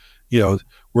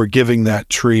 we're giving that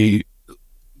tree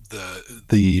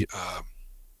the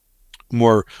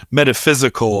more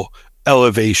metaphysical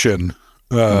elevation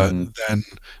than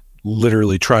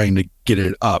literally trying to get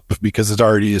it up because it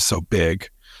already is so big.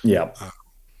 Yeah.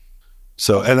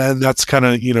 So, and then that's kind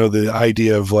of, the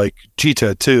idea of like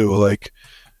Jita too, like,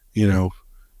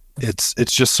 it's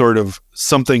just sort of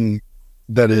something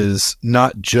that is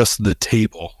not just the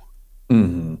table.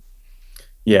 Mm-hmm.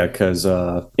 Yeah, because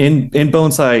in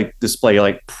bonsai display,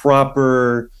 like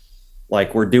proper,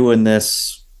 like we're doing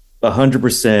this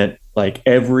 100%, like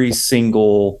every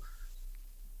single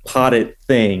potted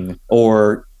thing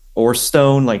or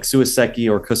stone like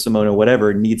suiseki or kusamono,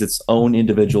 whatever, needs its own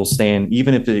individual stand,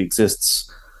 even if it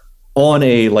exists on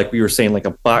a, like we were saying, like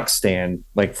a box stand,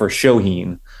 like for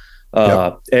shohin.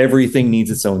 Everything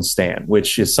needs its own stand,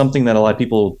 which is something that a lot of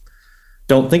people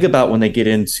don't think about when they get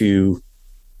into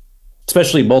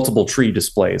especially multiple tree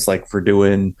displays, like for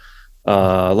doing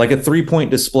like a 3-point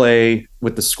display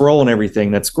with the scroll and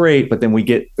everything. That's great. But then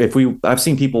I've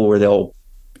seen people where they'll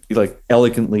like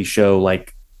elegantly show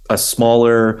like a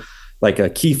smaller, like a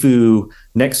kifu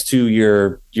next to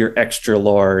your extra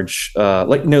large,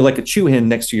 like a chuhin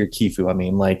next to your kifu. I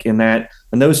mean, like and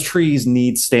those trees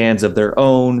need stands of their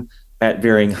own at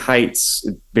varying heights,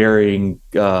 varying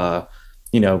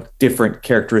different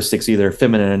characteristics, either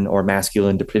feminine or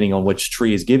masculine, depending on which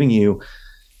tree is giving you.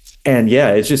 And yeah,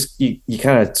 it's just you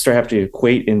kind of have to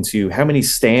equate into how many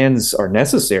stands are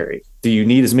necessary. Do you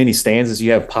need as many stands as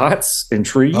you have pots and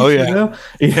trees? Oh yeah,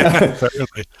 yeah.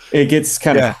 It gets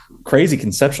kind of crazy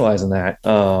conceptualizing that.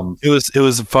 It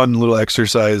was a fun little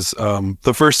exercise.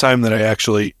 The first time that I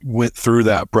actually went through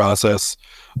that process,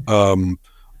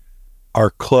 our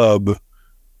club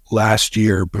last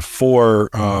year before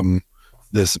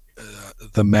the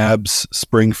Mabs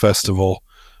Spring Festival,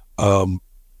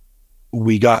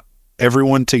 we got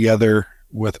everyone together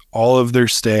with all of their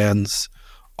stands,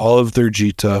 all of their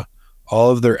jita, all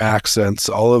of their accents,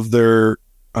 all of their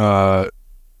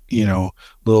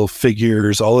little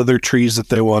figures, all of their trees that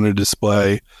they want to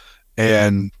display,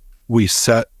 and we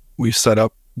set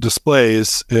up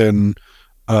displays in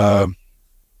a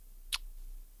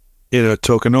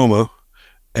tokonoma,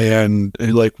 and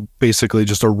like basically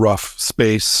just a rough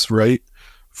space, right,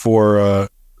 for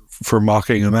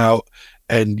mocking them out.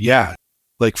 And yeah,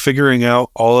 like figuring out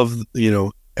all of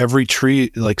every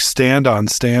tree, like stand on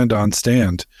stand on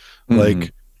stand,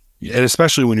 like, and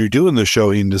especially when you're doing the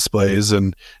showing displays,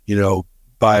 and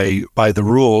by the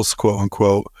rules, quote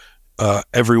unquote,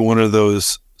 every one of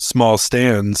those small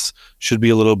stands should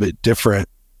be a little bit different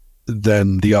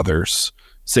than the others.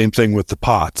 Same thing with the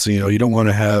pots. You don't want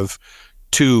to have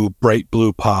 2 bright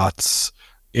blue pots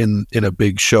in a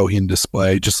big shohin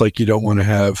display, just like you don't want to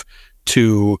have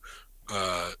 2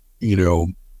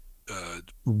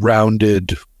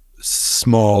 rounded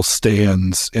small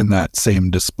stands in that same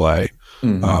display.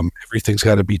 Everything's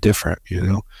got to be different,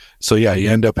 so yeah, you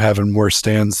end up having more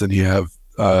stands than you have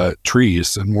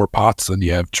trees, and more pots than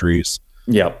you have trees.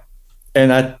 Yep.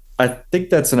 And I think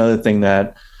that's another thing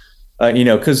that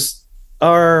because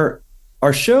our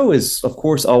show is, of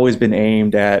course, always been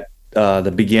aimed at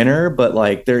the beginner, but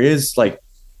like there is like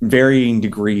varying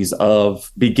degrees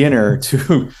of beginner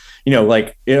to,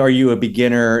 like, are you a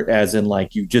beginner as in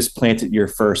like you just planted your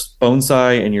first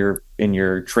bonsai in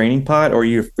your training pot, or are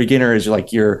you a beginner as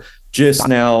like you're just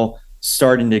now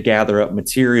starting to gather up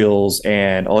materials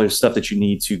and all your stuff that you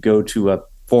need to go to a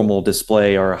formal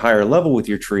display or a higher level with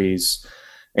your trees?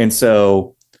 And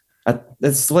so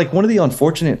that's like one of the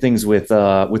unfortunate things with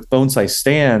bonsai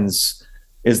stands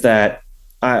is that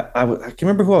I can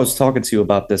remember who I was talking to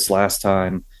about this last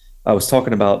time. I was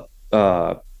talking about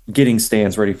getting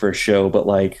stands ready for a show, but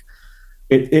like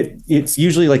it's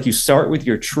usually like you start with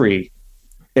your tree,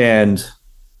 and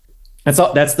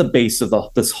that's the base of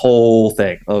this whole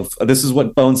thing of this is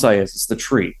what bonsai is. It's the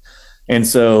tree. And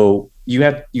so you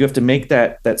have to make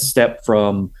that step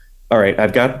from, all right,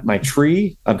 I've got my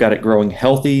tree, I've got it growing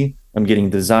healthy, I'm getting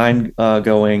design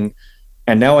going,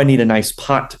 and now I need a nice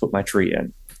pot to put my tree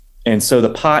in. And so the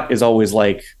pot is always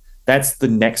like, that's the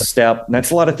next step. And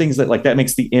that's a lot of things that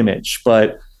makes the image.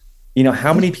 But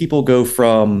how many people go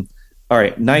from, all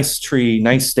right, nice tree,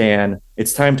 nice stand,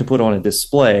 it's time to put on a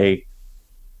display.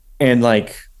 And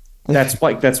like, that's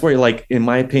where, like, in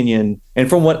my opinion, and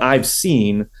from what I've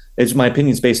seen, it's my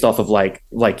opinion is based off of like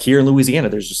here in Louisiana,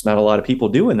 there's just not a lot of people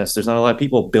doing this. There's not a lot of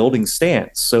people building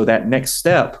stands. So that next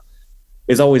step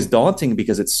is always daunting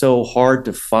because it's so hard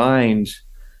to find,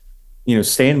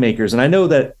 stand makers. And I know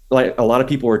that like a lot of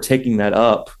people are taking that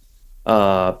up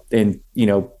and,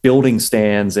 building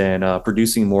stands and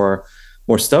producing more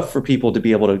stuff for people to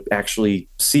be able to actually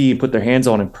see, put their hands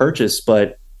on and purchase.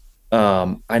 But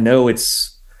I know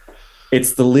it's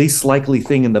the least likely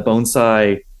thing in the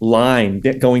bonsai line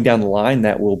going down the line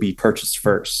that will be purchased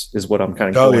first is what I'm kind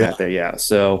of going at there. Yeah.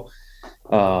 So,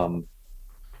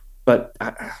 but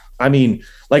I mean,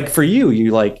 like for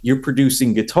you're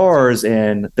producing guitars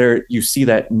and there, you see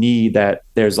that need that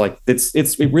there's like,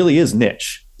 it really is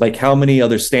niche. Like how many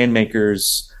other stand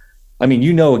makers, I mean,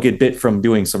 a good bit from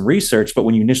doing some research, but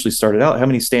when you initially started out, how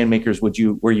many stand makers were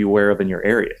you aware of in your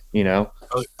area,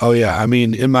 Oh yeah. I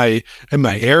mean, in my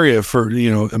area for,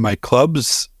 in my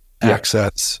club's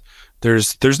access,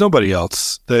 there's nobody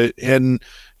else and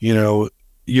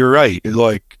you're right.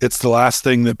 Like it's the last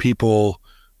thing that people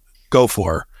go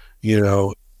for,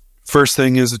 first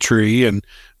thing is a tree and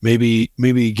maybe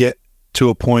get to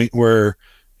a point where,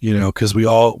 cause we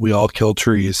all kill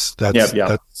trees. That's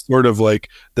sort of like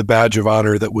the badge of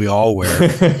honor that we all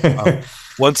wear.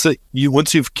 Once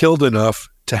you've killed enough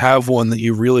to have one that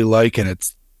you really like and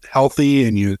it's healthy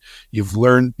and you've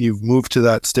moved to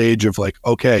that stage of like,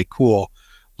 okay, cool.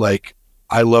 Like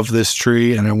I love this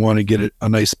tree and I want to get it a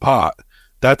nice pot.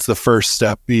 That's the first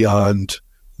step beyond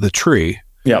the tree.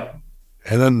 Yep.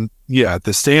 And then,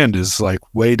 the stand is like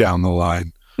way down the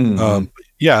line. Mm-hmm.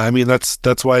 I mean,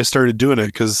 that's why I started doing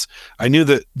it. Cause I knew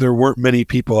that there weren't many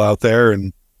people out there.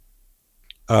 And,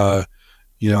 I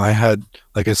had,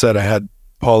 like I said, I had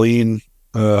Pauline,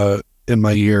 in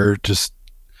my ear, just,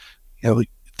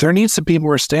 there needs to be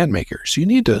more stand makers. You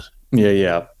need to,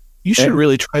 you should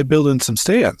really try building some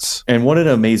stands. And what an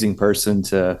amazing person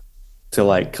to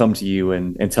like come to you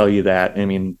and tell you that. I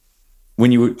mean,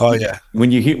 when you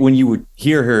would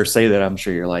hear her say that, I'm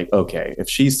sure you're like, okay, if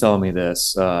she's telling me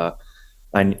this,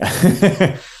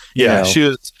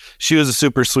 she was a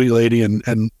super sweet lady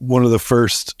and one of the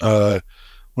first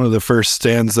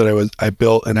stands that I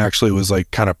built and actually was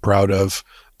like kind of proud of.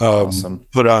 Awesome.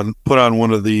 Put on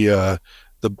one of the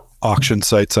auction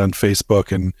sites on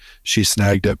Facebook and she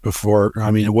snagged it before.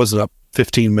 I mean, it wasn't up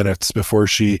 15 minutes before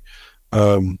she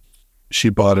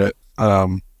bought it.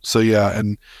 So yeah,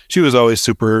 and she was always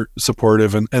super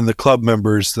supportive and the club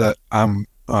members that I'm,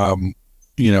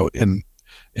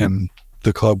 in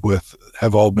the club with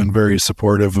have all been very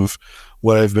supportive of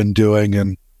what I've been doing.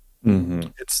 And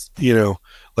it's,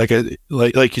 like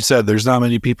you said, there's not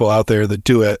many people out there that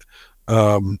do it.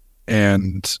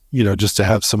 And just to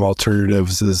have some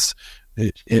alternatives is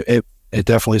it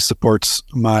definitely supports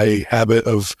my habit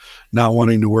of not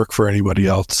wanting to work for anybody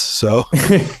else. So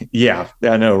yeah,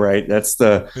 I know. Right. That's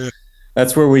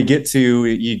where we get to,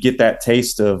 you get that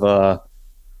taste of,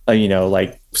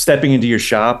 like stepping into your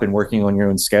shop and working on your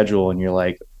own schedule. And you're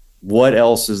like, what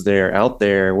else is there out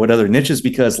there? What other niches?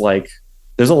 Because like,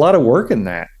 there's a lot of work in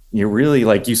that. You're really,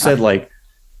 like you said, like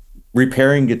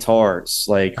repairing guitars.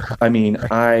 Like, I mean,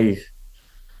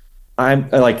 I'm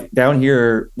like down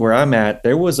here where I'm at,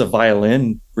 there was a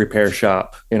violin repair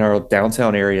shop in our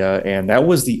downtown area. And that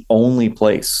was the only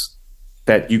place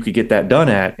that you could get that done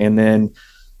at. And then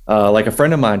like a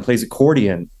friend of mine plays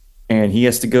accordion and he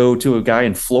has to go to a guy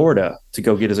in Florida to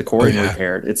go get his accordion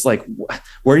repaired. It's like,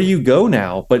 where do you go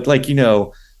now? But like,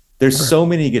 there's so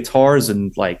many guitars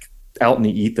and like out in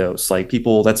the ethos, like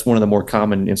people, that's one of the more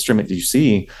common instruments you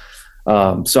see.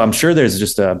 So I'm sure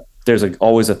there's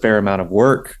always a fair amount of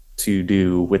work to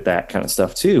do with that kind of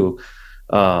stuff too.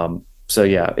 So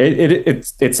yeah,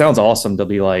 it sounds awesome to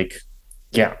be like,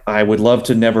 yeah, I would love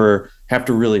to never have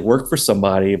to really work for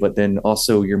somebody, but then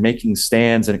also you're making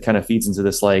stands and it kind of feeds into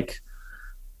this, like,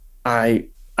 I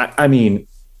mean,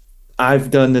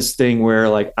 I've done this thing where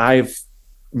like I've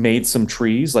made some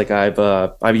trees, like I've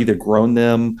either grown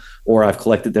them or I've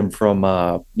collected them from,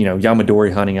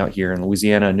 Yamadori hunting out here in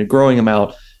Louisiana and growing them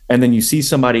out. And then you see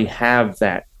somebody have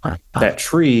that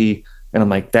tree and I'm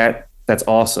like, that's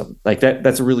awesome. Like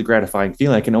that's a really gratifying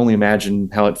feeling. I can only imagine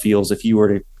how it feels if you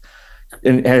were to,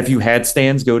 and have you had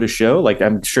stands go to show? Like,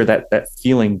 I'm sure that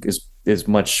feeling is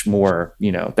much more,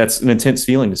 that's an intense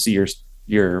feeling to see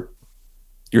your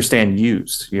stand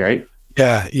used. Right.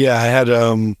 Yeah.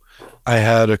 I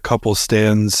had a couple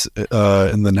stands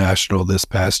in the National this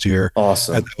past year.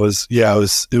 Awesome. And it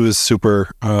was super.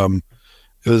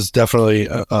 It was definitely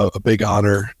a big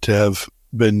honor to have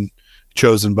been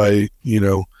chosen by,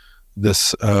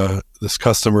 this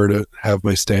customer to have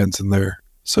my stands in there.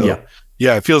 So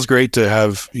yeah, it feels great to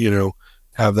have,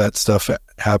 have that stuff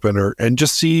happen, and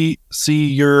just see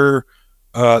your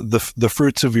the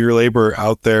fruits of your labor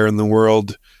out there in the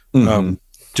world,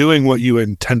 doing what you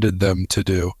intended them to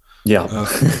do. Yeah.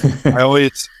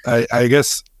 I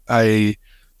guess I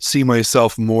see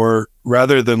myself more,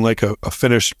 rather than like a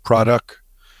finished product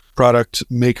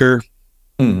maker.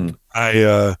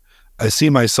 I see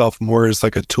myself more as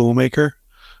like a tool maker.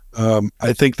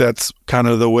 I think that's kind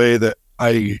of the way that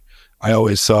I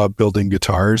always saw building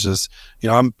guitars, is,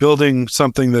 I'm building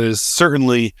something that is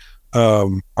certainly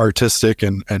artistic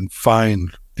and fine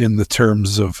in the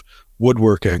terms of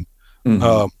woodworking.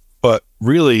 But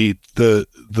really the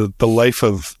life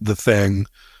of the thing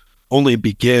only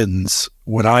begins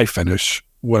when I finish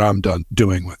what I'm done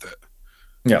doing with it.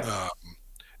 Yeah.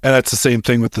 And that's the same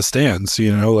thing with the stands,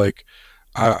 like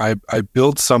I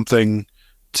build something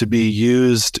to be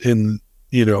used in,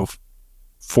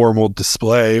 formal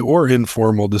display or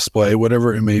informal display,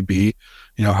 whatever it may be,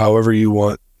 however you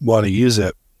want to use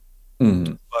it.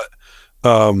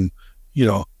 But,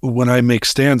 when I make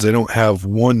stands, I don't have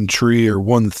one tree or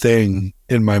one thing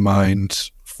in my mind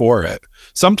for it.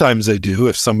 Sometimes I do,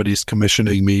 if somebody's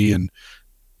commissioning me and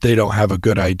they don't have a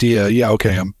good idea. Yeah,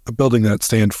 okay, I'm building that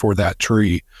stand for that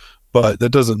tree, but that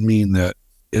doesn't mean that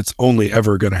it's only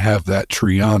ever going to have that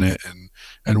tree on it.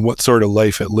 And what sort of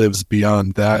life it lives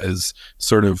beyond that is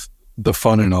sort of the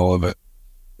fun in all of it.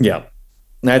 Yeah,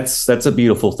 that's a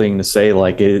beautiful thing to say.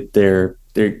 Like you're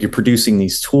producing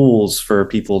these tools for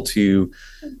people to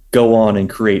go on and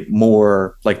create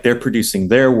more. Like they're producing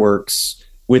their works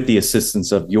with the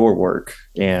assistance of your work,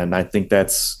 and I think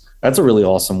that's a really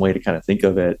awesome way to kind of think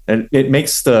of it. And it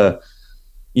makes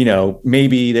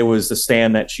maybe there was a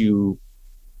stand that you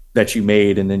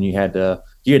made, and then you had to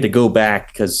go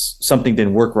back because something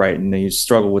didn't work right, and then you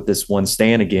struggle with this one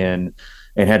stand again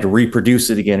and had to reproduce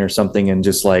it again or something, and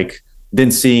just like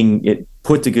then seeing it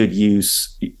put to good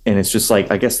use. And it's just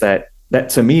like, I guess that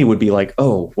to me would be like,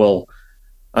 oh, well,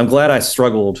 I'm glad I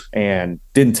struggled and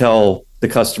didn't tell the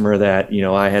customer that,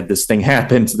 I had this thing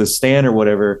happen to the stand or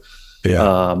whatever,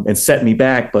 and set me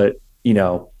back. But,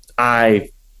 I,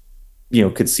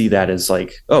 could see that as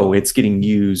like, oh, it's getting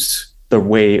used the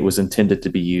way it was intended to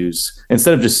be used,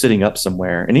 instead of just sitting up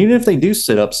somewhere. And even if they do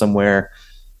sit up somewhere,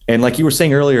 and like you were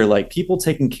saying earlier, like people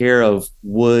taking care of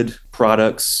wood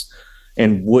products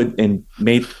and wood and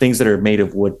made things that are made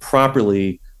of wood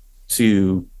properly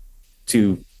to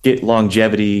get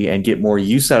longevity and get more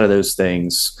use out of those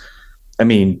things. I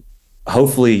mean,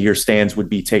 hopefully your stands would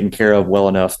be taken care of well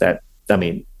enough that,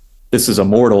 this is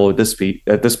immortal at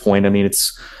this point. I mean,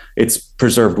 it's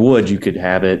preserved wood. You could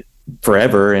have it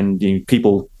forever, and you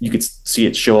could see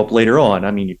it show up later on.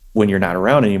 I mean, when you're not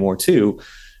around anymore too.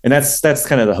 And that's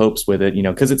kind of the hopes with it,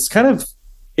 because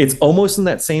it's almost in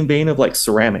that same vein of like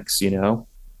ceramics,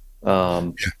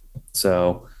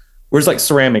 So whereas like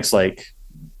ceramics, like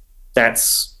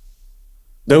that's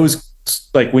those,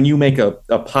 like when you make a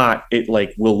pot, it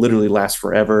like will literally last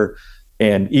forever.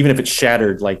 And even if it's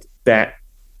shattered, like that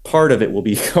part of it will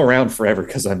be around forever.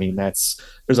 Cause there's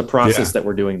a process that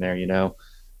we're doing there,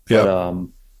 But,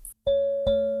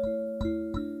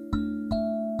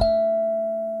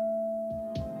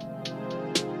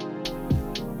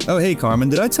 Oh, hey, Carmen,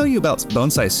 did I tell you about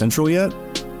Bonsai Central yet?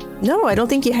 No, I don't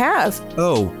think you have.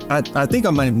 Oh, I think I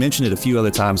might have mentioned it a few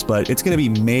other times, but it's going to be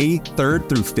May 3rd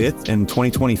through 5th in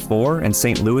 2024 in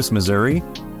St. Louis, Missouri.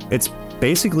 It's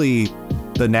basically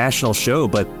the national show,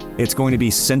 but it's going to be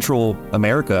Central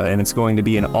America, and it's going to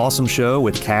be an awesome show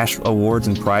with cash awards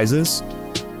and prizes.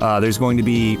 There's going to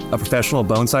be a professional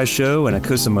bonsai show and a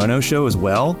kusamono show as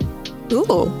well.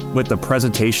 Ooh. With the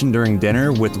presentation during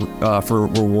dinner with for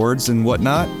rewards and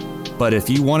whatnot. But if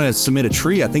you want to submit a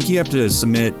tree, I think you have to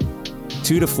submit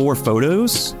 2 to 4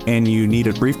 photos, and you need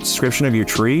a brief description of your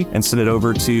tree and send it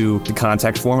over to the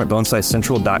contact form at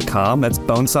bonsaicentral.com. That's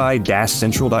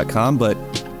bonsai-central.com. But I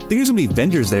think there's going to be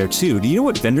vendors there too. Do you know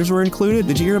what vendors were included?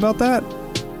 Did you hear about that?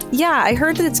 Yeah, I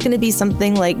heard that it's going to be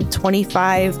something like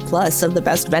 25 plus of the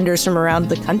best vendors from around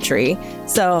the country.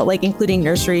 So like including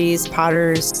nurseries,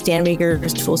 potters, stand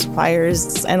makers, tool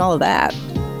suppliers, and all of that.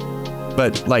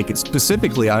 But like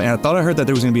specifically, I thought I heard that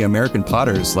there was going to be American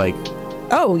potters. Like,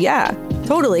 oh yeah,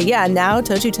 totally. Yeah, now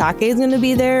Tochu Take is going to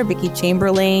be there. Vicky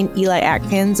Chamberlain, Eli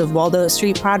Atkins of Waldo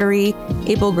Street Pottery,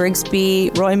 Abel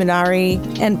Grigsby, Roy Minari,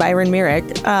 and Byron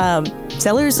Merrick.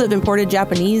 Sellers of imported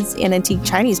Japanese and antique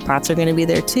Chinese pots are going to be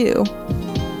there too.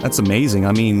 That's amazing.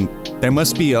 I mean, there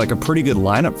must be like a pretty good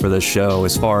lineup for this show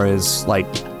as far as like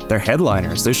their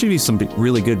headliners. There should be some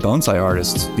really good bonsai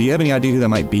artists. Do you have any idea who that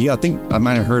might be? I think I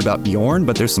might have heard about Bjorn,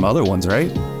 but there's some other ones, right?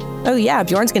 Oh yeah,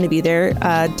 Bjorn's going to be there.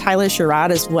 Tyler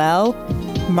Sherrod as well.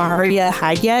 Maria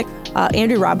Hagyek,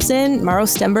 Andrew Robson, Maro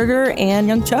Stemberger, and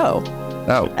Young Cho.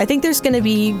 Oh, I think there's going to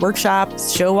be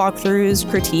workshops, show walkthroughs,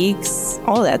 critiques,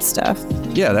 all that stuff.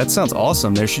 yeah, that sounds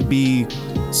awesome. There should be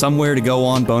somewhere to go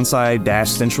on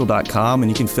bonsai-central.com, and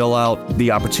you can fill out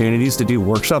the opportunities to do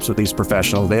workshops with these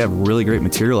professionals. They have really great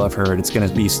material, I've heard. It's going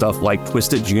to be stuff like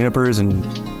twisted junipers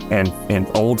and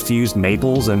old fused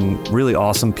maples and really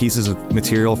awesome pieces of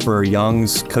material for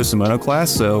Young's Kosumono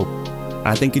class. So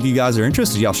I think if you guys are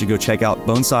interested, y'all should go check out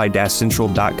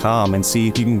bonsai-central.com and see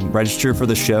if you can register for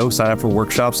the show, sign up for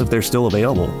workshops if they're still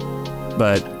available.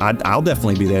 But I'll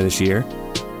definitely be there this year.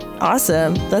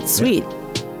 Awesome. That's sweet.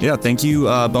 Yeah, thank you,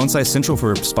 Bonsai Central,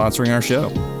 for sponsoring our show.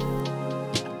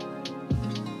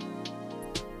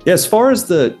 Yeah, as far as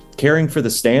the caring for the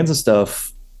stands and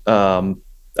stuff, I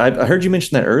heard you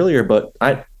mention that earlier, but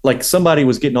somebody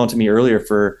was getting on to me earlier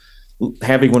for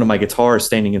having one of my guitars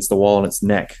standing against the wall on its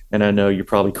neck. And I know you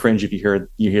probably cringe if you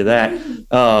hear that.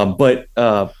 But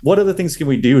what other things can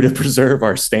we do to preserve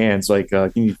our stands?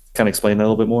 Can you kind of explain that a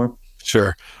little bit more?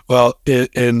 Sure. Well,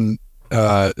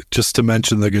 just to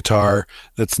mention the guitar,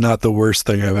 that's not the worst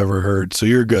thing I've ever heard. So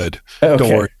you're good. Okay.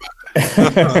 Don't worry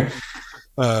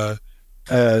about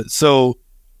it. So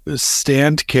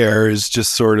stand care is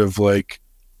just sort of like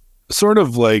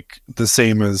the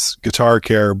same as guitar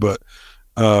care, but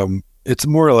it's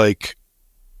more like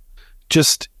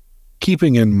just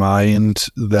keeping in mind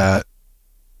that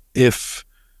if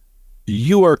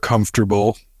you are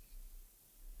comfortable,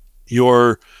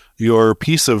 your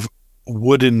piece of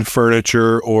wooden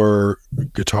furniture or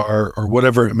guitar or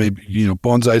whatever it may be,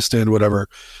 bonsai stand, whatever,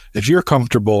 if you're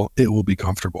comfortable, it will be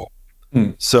comfortable.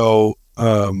 So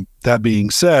that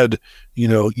being said,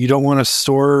 you don't want to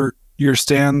store your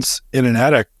stands in an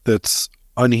attic that's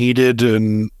unheated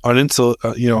and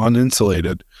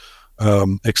uninsulated,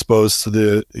 exposed to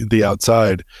the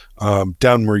outside.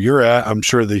 Down where you're at, I'm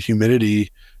sure the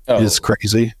humidity is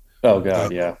crazy. Oh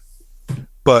God, yeah.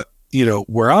 But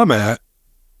where I'm at,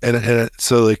 and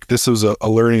so like this was a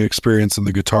learning experience in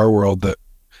the guitar world that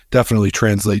definitely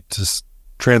translates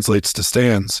to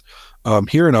stands.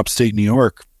 Here in upstate New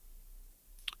York,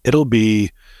 it'll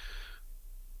be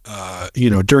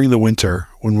during the winter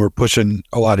when we're pushing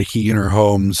a lot of heat in our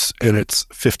homes and it's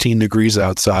 15 degrees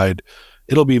outside,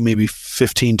 it'll be maybe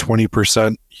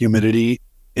 15-20% humidity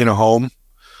in a home.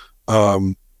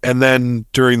 And then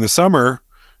during the summer,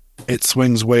 it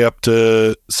swings way up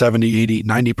to 70, 80,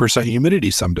 90%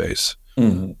 humidity some days.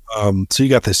 Mm-hmm. So you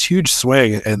got this huge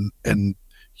swing, and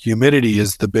humidity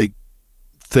is the big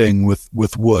thing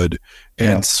with wood,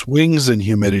 and swings in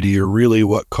humidity are really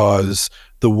what cause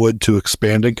the wood to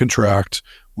expand and contract,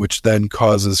 which then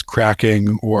causes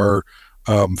cracking or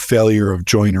failure of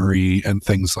joinery and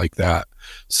things like that.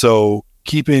 So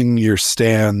keeping your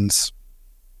stands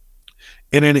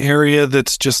in an area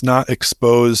that's just not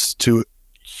exposed to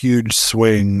huge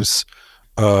swings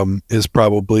is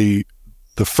probably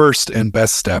the first and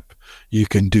best step you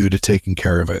can do to taking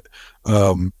care of it.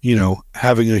 Having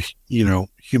a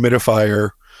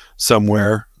humidifier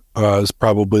somewhere is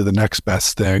probably the next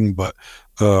best thing, but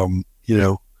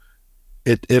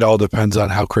it all depends on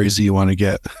how crazy you want to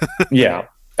get. Yeah,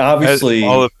 obviously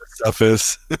all of this stuff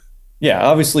is. Yeah,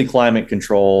 obviously climate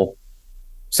control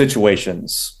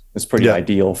situations is pretty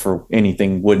ideal for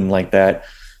anything wooden like that.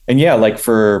 And yeah, like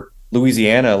for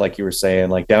Louisiana, like you were saying,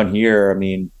 like down here, I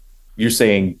mean, you're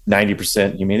saying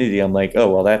 90% humidity. I'm like,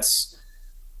 oh, well, that's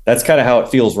kind of how it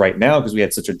feels right now because we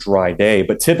had such a dry day.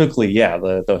 But typically, yeah,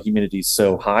 the humidity is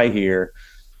so high here.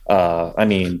 I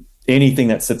mean, anything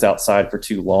that sits outside for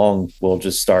too long will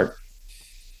just start,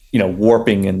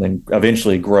 warping and then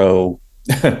eventually grow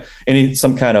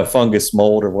some kind of fungus,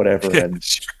 mold, or whatever, and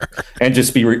and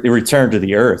just be returned to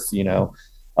the earth.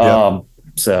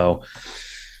 So,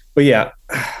 but yeah,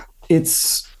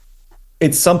 it's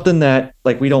something that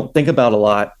like we don't think about a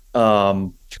lot.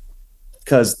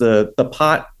 Because the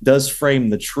pot does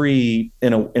frame the tree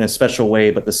in a special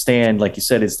way, but the stand, like you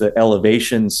said, is the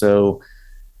elevation. So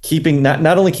keeping not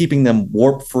only keeping them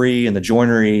warp free and the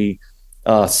joinery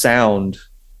sound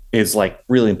is like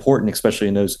really important, especially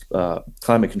in those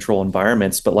climate control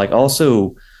environments, but like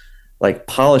also like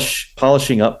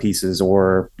polishing up pieces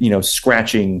or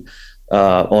scratching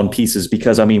on pieces,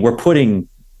 because I mean we're putting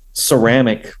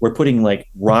like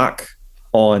rock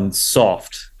on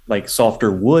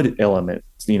softer wood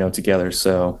elements, together.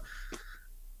 So,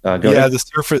 ahead.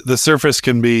 The surface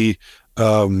can be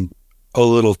a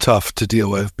little tough to deal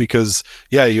with because,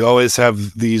 you always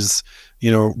have these,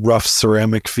 rough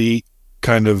ceramic feet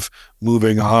kind of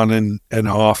moving on and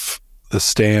off the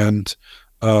stand.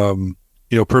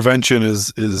 Prevention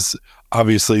is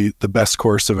obviously the best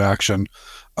course of action.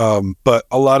 But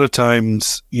a lot of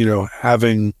times,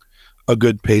 having a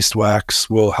good paste wax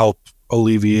will help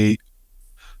alleviate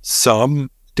some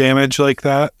damage like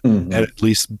that, and at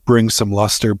least bring some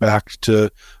luster back to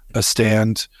a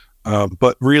stand.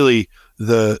 But really,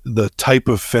 the type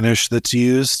of finish that's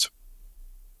used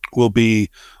will be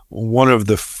one of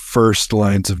the first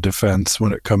lines of defense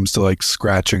when it comes to like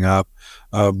scratching up.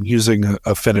 Using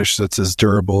a finish that's as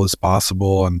durable as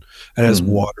possible and as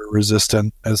water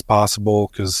resistant as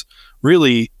possible, because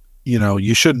really,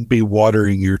 you shouldn't be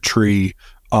watering your tree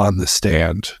on the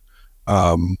stand.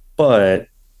 But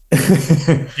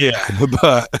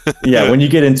yeah, when you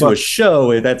get into a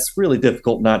show, that's really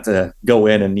difficult not to go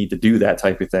in and need to do that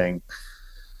type of thing.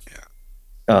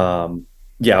 One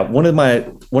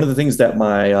of the things that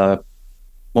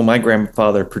when my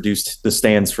grandfather produced the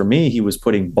stands for me, he was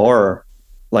putting a bar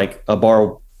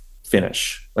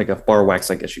finish, like a bar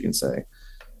wax, I guess you can say,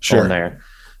 on there,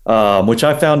 which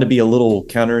I found to be a little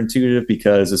counterintuitive,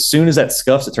 because as soon as that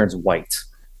scuffs, it turns white,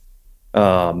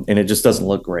 and it just doesn't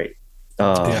look great.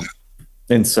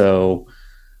 And so,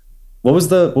 what was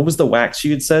the wax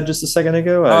you had said just a second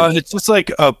ago? It's just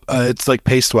like it's like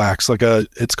paste wax,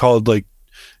 it's called like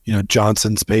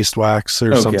Johnson's paste wax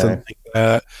or something like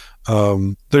that.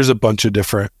 There's a bunch of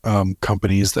different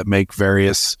companies that make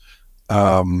various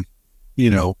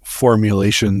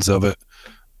formulations of it.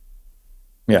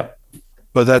 Yeah.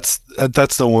 But that's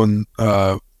the one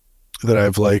that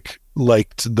I've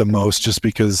liked the most, just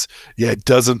because it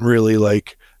doesn't really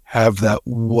have that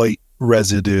white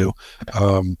residue.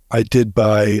 I did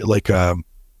buy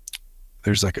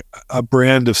there's a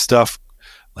brand of stuff,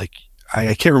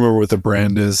 I can't remember what the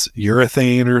brand is,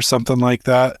 urethane or something like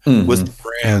that was the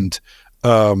brand.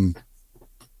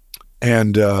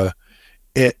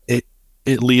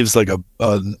 It leaves like a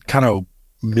kind of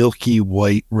milky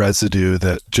white residue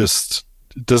that just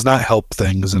does not help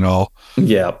things at all.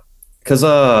 Yeah. Because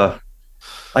I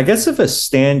guess if a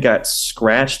stand got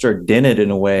scratched or dented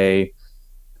in a way,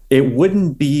 it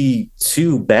wouldn't be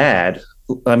too bad.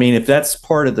 I mean, if that's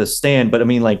part of the stand, but I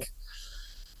mean,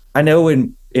 I know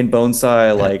in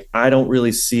bonsai, I don't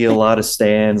really see a lot of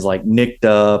stands nicked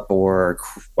up or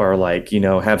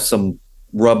have some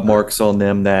rub marks on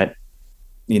them that,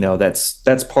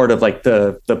 that's part of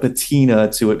the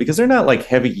patina to it, because they're not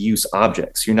heavy use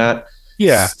objects. You're not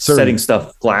setting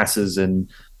stuff, glasses and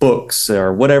books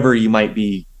or whatever you might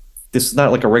be. This is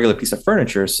not like a regular piece of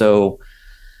furniture. So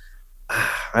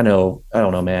I don't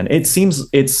know, man. It seems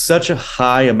it's such a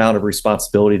high amount of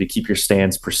responsibility to keep your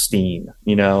stands pristine,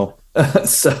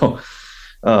 so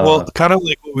well, kind of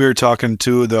like what we were talking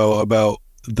to though about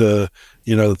the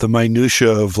the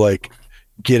minutia of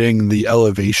getting the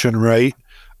elevation right.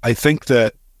 I think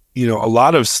that a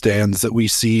lot of stands that we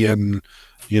see in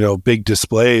big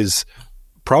displays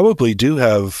probably do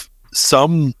have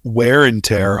some wear and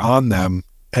tear on them,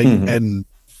 and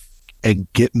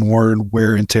get more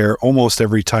wear and tear almost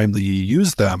every time that you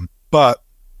use them. But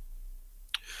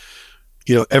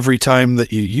every time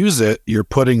that you use it, you're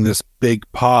putting this big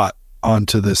pot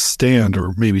onto this stand,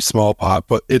 or maybe small pot,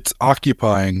 but it's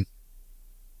occupying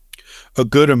a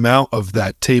good amount of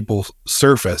that table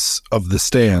surface of the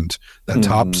stand, that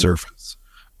top surface.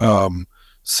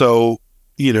 So,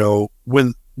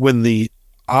 when the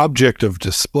object of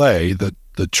display, the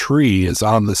tree, is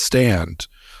on the stand,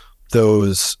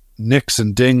 those nicks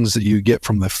and dings that you get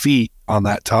from the feet on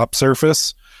that top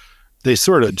surface, they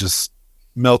sort of just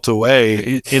melt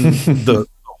away in the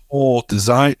whole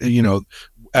design,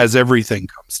 as everything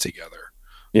comes together.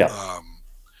 Yeah.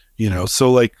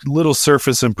 So little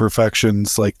surface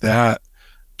imperfections like that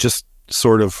just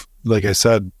sort of, like I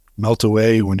said, melt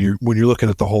away when you're looking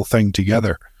at the whole thing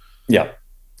together. Yeah.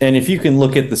 And if you can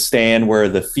look at the stand where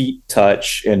the feet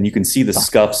touch and you can see the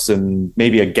scuffs and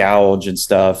maybe a gouge and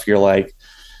stuff, you're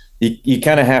you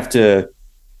kind of have to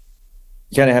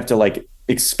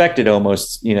expect it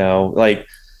almost, I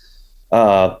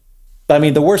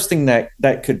mean, the worst thing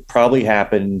that could probably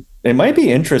happen, it might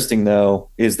be interesting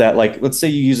though, is that let's say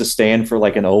you use a stand for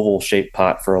an oval shaped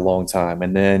pot for a long time,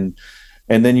 and then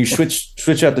you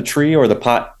switch out the tree, or the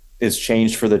pot is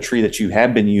changed for the tree that you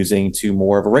have been using to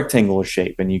more of a rectangular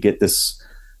shape, and you get this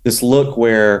look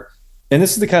where, and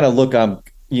this is the kind of look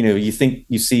you think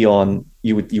you see on,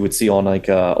 you would see on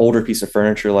a older piece of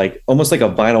furniture, almost like a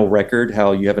vinyl record,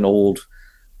 how you have an old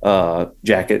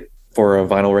jacket for a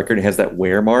vinyl record, it has that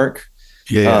wear mark.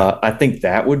 I think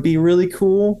that would be really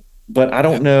cool, but I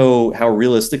don't know how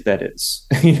realistic that is.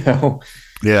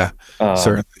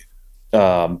 Certainly.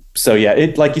 So yeah,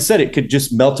 it, like you said, it could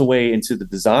just melt away into the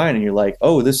design, and you're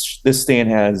oh, this stand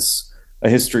has a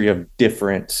history of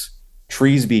different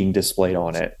trees being displayed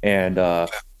on it, and that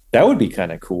would be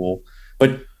kind of cool.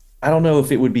 But I don't know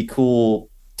if it would be cool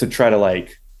to try to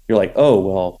like, you're like, oh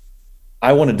well,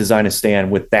 I want to design a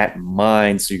stand with that in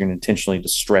mind, so you're going to intentionally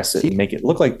distress it and make it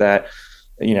look like that.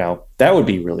 That would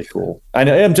be really cool. I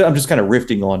know I'm just kind of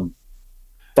riffing on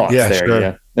thoughts there.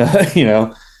 Sure.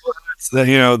 Yeah.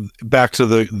 Back to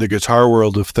the guitar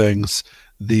world of things,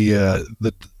 the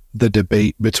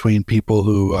debate between people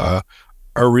who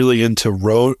are really into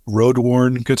road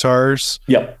worn guitars,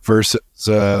 versus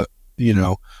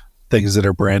things that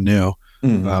are brand new.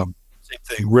 Same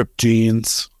thing, ripped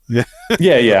jeans.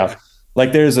 yeah.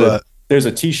 Like there's a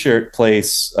t-shirt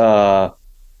place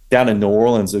down in New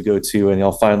Orleans they'll go to, and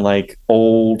they'll find like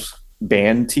old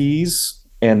band tees,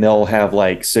 and they'll have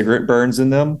like cigarette burns in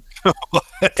them.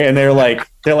 And they're like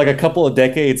a couple of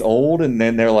decades old, and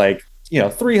then they're like,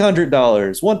 $300,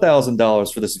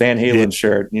 $1,000 for this Van Halen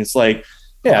shirt. And it's like,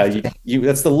 you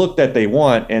that's the look that they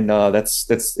want, and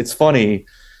it's funny.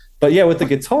 But yeah, with the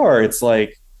guitar, it's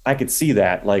like I could see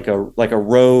that like a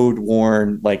road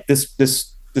worn, like this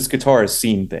guitar has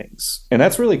seen things, and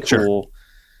that's really cool. Sure.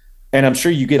 And I'm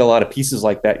sure you get a lot of pieces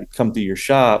like that come through your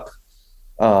shop.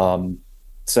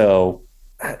 So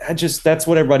I just, that's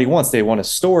what everybody wants. They want a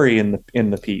story in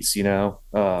the piece,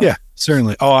 Yeah,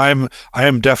 certainly. Oh, I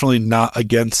am definitely not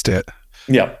against it.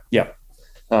 Yeah.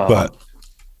 But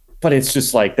it's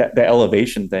just like that, the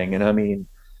elevation thing. And I mean,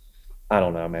 I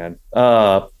don't know, man.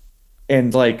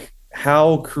 And like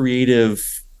how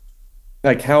creative,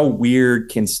 like how weird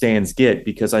can stands get?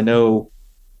 Because I know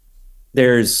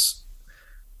there is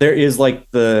like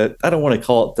I don't want to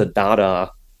call it the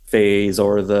Dada phase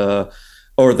or the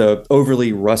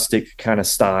overly rustic kind of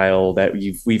style that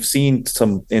we've seen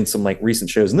in some like recent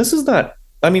shows. And this is not,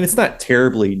 I mean, it's not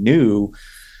terribly new.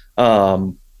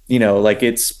 Like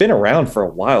it's been around for a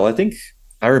while. I think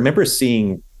I remember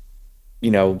seeing,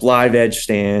 live edge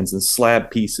stands and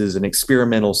slab pieces and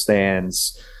experimental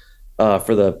stands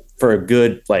for a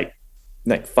good like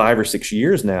 5 or 6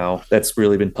 years now. That's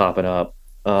really been popping up.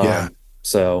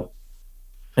 So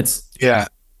it's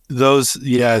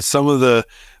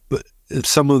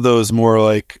some of those more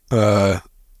like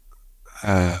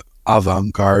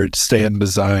avant-garde stand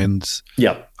designs.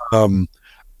 Yeah.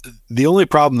 The only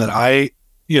problem that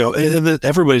and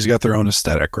everybody's got their own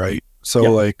aesthetic, right? So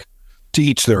like to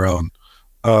each their own.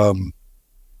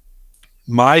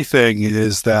 My thing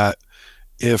is that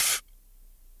if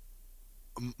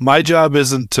my job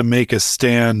isn't to make a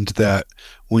stand that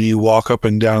when you walk up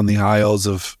and down the aisles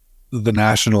of the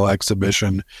national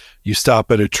exhibition, you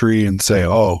stop at a tree and say,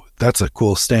 oh, that's a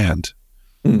cool stand.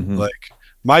 Mm-hmm. Like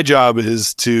my job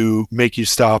is to make you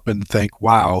stop and think,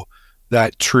 wow,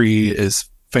 that tree is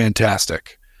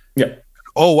fantastic. Yeah.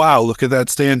 Oh, wow, look at that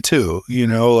stand too.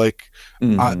 The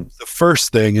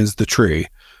first thing is the tree.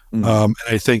 Mm-hmm. And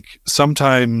I think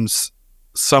sometimes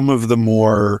some of the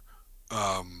more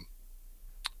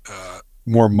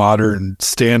modern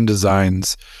stand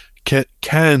designs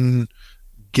can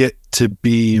get to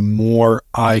be more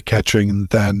eye-catching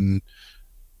than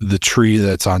the tree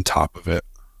that's on top of it.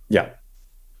 Yeah.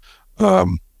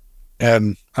 And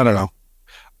I don't know.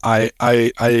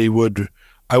 I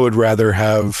would rather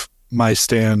have my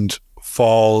stand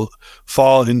fall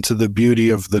into the beauty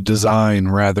of the design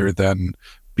rather than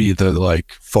be the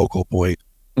like focal point.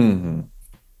 Mm-hmm.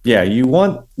 Yeah, you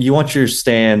want your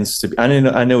stands to be,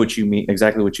 I know what you mean,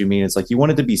 exactly what you mean. It's like you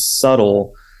want it to be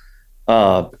subtle,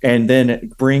 and then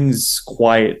it brings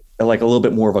quiet, like a little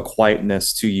bit more of a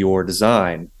quietness to your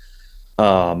design.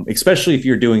 Especially if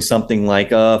you're doing something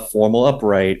like a formal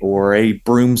upright or a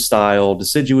broom style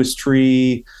deciduous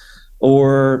tree,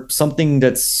 or something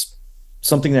that's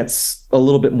a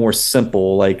little bit more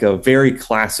simple, like a very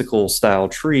classical style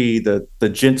tree. The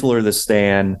gentler the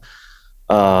stand,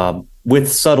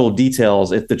 with subtle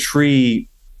details. If the tree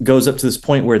goes up to this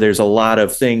point where there's a lot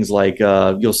of things like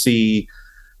you'll see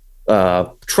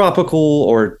tropical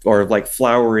or like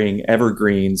flowering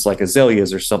evergreens like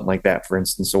azaleas or something like that, for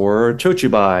instance, or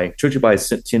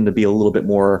chochibai tend to be a little bit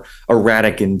more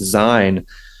erratic in design.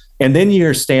 And then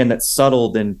your stand that's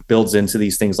subtle then builds into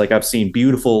these things. Like I've seen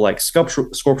beautiful like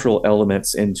sculptural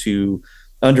elements into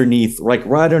underneath, like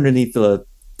right underneath the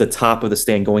top of the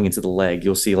stand going into the leg.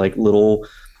 You'll see like little,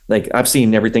 like I've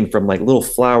seen everything from like little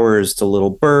flowers to little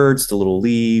birds to little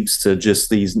leaves to just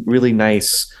these really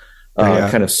nice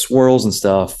kind of swirls and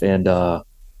stuff. And like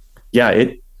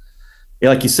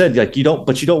you said, like you don't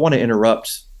want to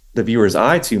interrupt the viewer's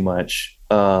eye too much.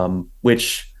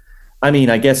 Which, I mean,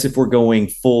 I guess if we're going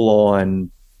full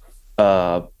on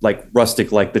like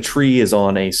rustic, like the tree is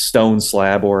on a stone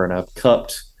slab or in a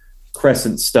cupped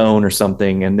crescent stone or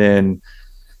something, and then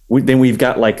then we've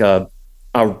got like a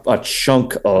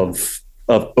chunk of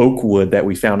oak wood that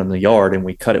we found in the yard, and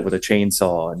we cut it with a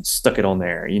chainsaw and stuck it on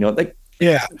there. Like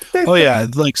Yeah. Oh yeah.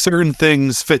 Like certain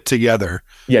things fit together.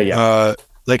 Yeah.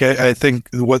 Like I think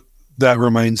what that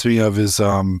reminds me of is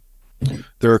there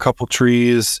are a couple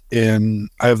trees in.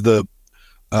 I have the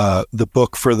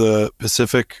book for the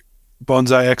Pacific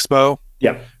Bonsai Expo.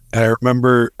 Yeah. And I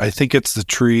remember, I think it's the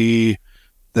tree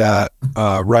that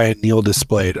Ryan Neal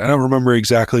displayed. I don't remember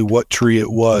exactly what tree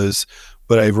it was,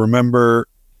 but I remember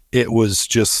it was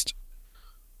just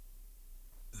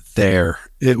there.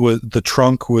 The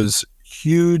trunk was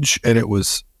huge, and it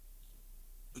was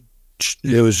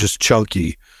just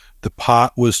chunky. The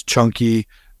pot was chunky,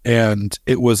 and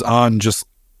it was on just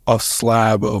a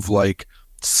slab of like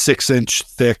 6-inch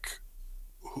thick,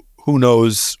 who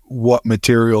knows what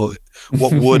material,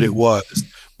 what wood it was,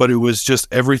 but it was just,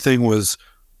 everything was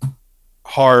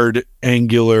hard,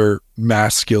 angular,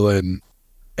 masculine,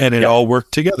 and it all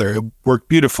worked together. It worked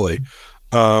beautifully.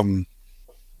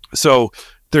 So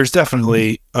there's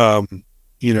definitely, I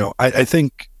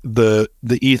think the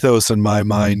ethos in my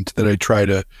mind that I try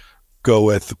to go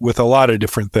with a lot of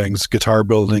different things, guitar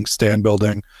building, stand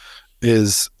building,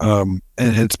 is, and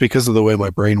it's because of the way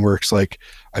my brain works. Like,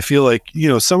 I feel like,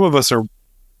 some of us are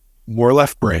more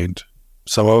left-brained,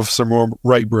 some of us are more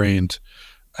right-brained.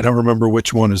 I don't remember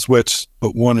which one is which,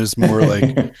 but one is more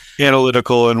like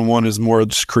analytical and one is more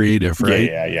just creative, right?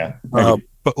 Yeah.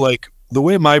 But like the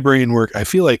way my brain works, I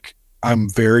feel like I'm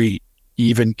very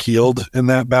even keeled in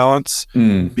that balance,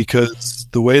 because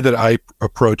the way that I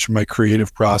approach my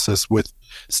creative process with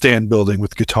stand building,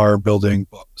 with guitar building,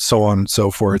 so on and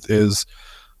so forth, is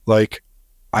like,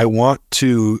 I want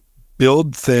to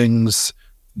build things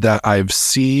that I've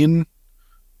seen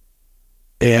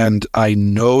and I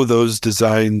know those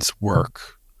designs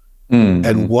work.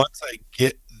 And once I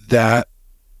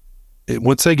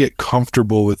get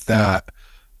comfortable with that,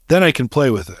 then I can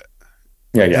play with it.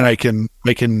 Yeah. And I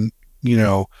can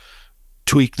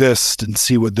tweak this and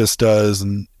see what this does.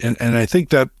 And I think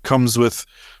that comes with,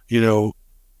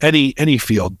 any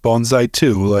field, bonsai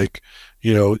too. Like,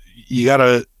 you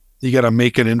gotta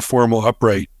make an informal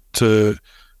upright to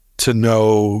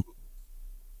know,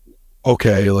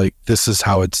 okay, like this is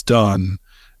how it's done.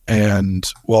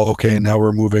 And well, okay, now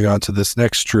we're moving on to this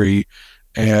next tree,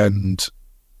 and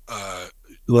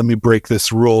let me break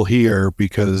this rule here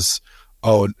because,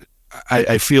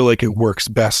 I feel like it works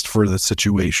best for the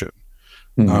situation.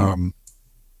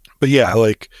 But yeah,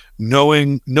 like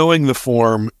knowing the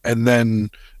form and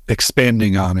then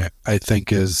expanding on it, I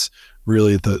think is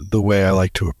really the way I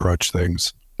like to approach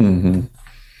things.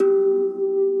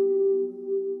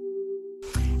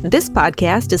 This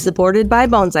podcast is supported by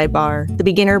Bonsai Bar, the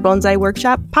beginner bonsai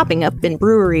workshop popping up in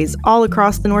breweries all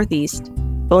across the Northeast.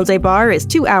 Bonsai Bar is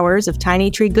 2 hours of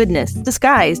tiny tree goodness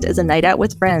disguised as a night out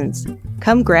with friends.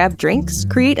 Come grab drinks,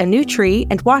 create a new tree,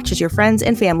 and watch as your friends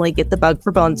and family get the bug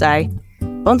for bonsai.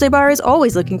 Bonsai Bar is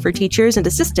always looking for teachers and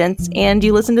assistants, and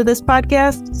you listen to this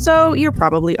podcast, so you're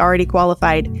probably already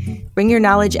qualified. Bring your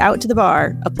knowledge out to the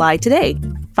bar. Apply today.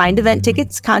 Find event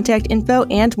tickets, contact info,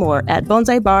 and more at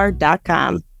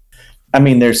bonsaibar.com. I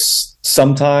mean, there's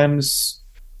sometimes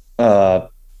the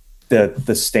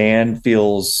stand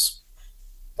feels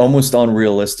almost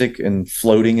unrealistic and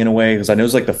floating in a way, because I know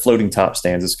it's like the floating top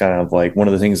stands is kind of like one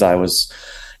of the things I was,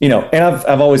 and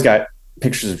I've always got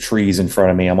pictures of trees in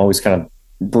front of me. I'm always kind of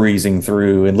breezing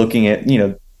through and looking at,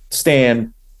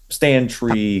 stand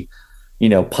tree,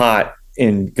 pot,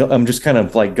 and I'm just kind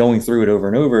of like going through it over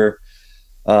and over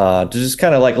to just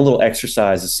kind of like a little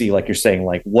exercise to see, like you're saying,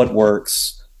 like what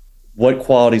works. What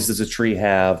qualities does a tree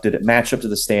have? Did it match up to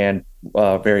the stand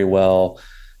very well?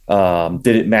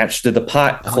 Did the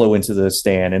pot flow into the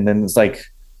stand? And then it's like,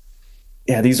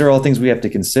 yeah, these are all things we have to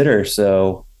consider.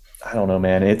 So I don't know,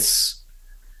 man.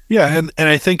 And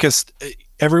I think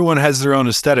everyone has their own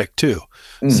aesthetic too.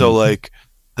 So like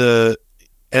and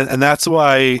that's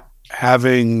why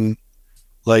having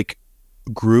like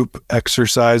group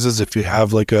exercises, if you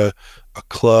have like a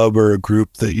club or a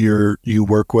group that you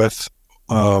work with,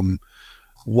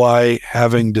 why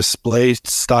having display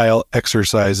style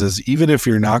exercises, even if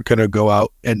you're not going to go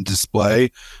out and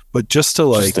display, but just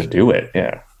to do it.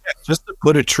 Yeah. Just to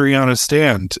put a tree on a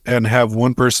stand and have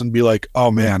one person be like,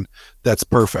 oh man, that's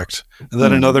perfect. And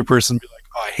then another person be like,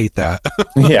 oh, I hate that.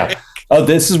 Yeah. Oh,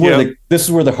 this is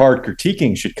where the hard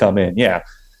critiquing should come in. Yeah.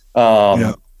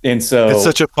 And so it's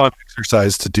such a fun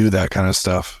exercise to do that kind of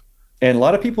stuff. And a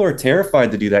lot of people are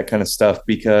terrified to do that kind of stuff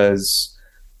because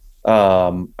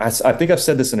I think I've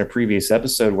said this in a previous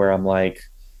episode where I'm like,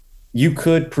 you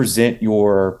could present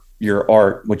your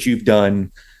art, what you've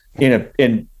done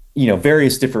in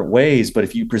various different ways, but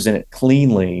if you present it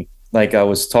cleanly, like I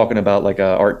was talking about, like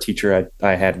a art teacher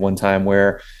I had one time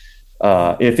where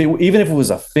even if it was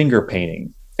a finger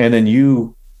painting, and then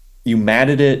you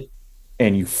matted it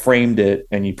and you framed it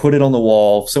and you put it on the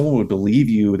wall, someone would believe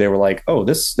you. They were like, oh,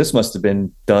 this must have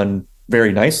been done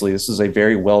very nicely. This is a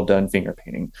very well done finger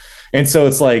painting. And so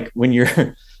it's like when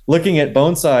you're looking at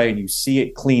bonsai and you see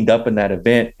it cleaned up in that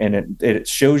event, and it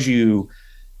shows you,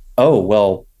 oh,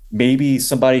 well, maybe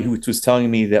somebody who was telling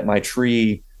me that my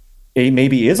tree, it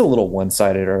maybe is a little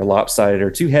one-sided or lopsided or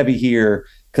too heavy here,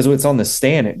 because when it's on the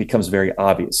stand, it becomes very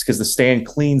obvious because the stand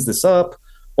cleans this up,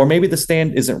 or maybe the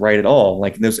stand isn't right at all.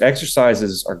 Like, those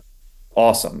exercises are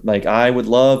awesome. Like, I would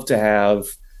love to have,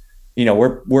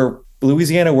 we're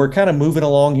Louisiana, we're kind of moving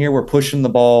along here. We're pushing the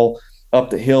ball up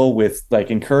the hill with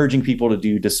like encouraging people to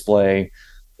do display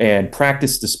and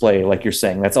practice display. Like you're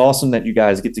saying, that's awesome that you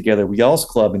guys get together, we Y'all's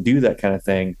Club, and do that kind of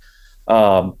thing.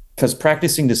 Because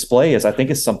practicing display I think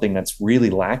is something that's really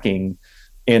lacking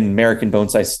in American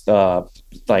bonsai,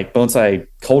 like bonsai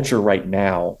culture right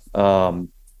now. And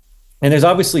there's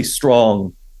obviously there's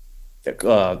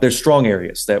strong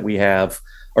areas that we have,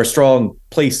 or strong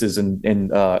places in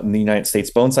the United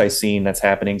States bonsai scene that's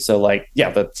happening. So like, yeah,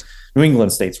 the New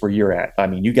England states where you're at, I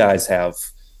mean, you guys have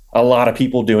a lot of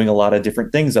people doing a lot of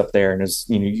different things up there. And as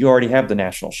you already have the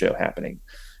national show happening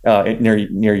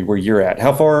near where you're at.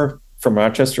 How far from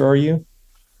Rochester are you?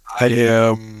 I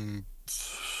am,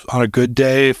 on a good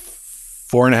day,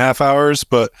 4.5 hours,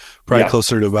 but probably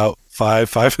closer to about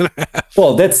 5.5.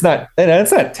 Well, that's not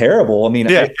terrible. I mean,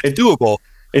 yeah, it's doable.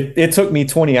 It took me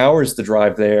 20 hours to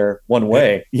drive there one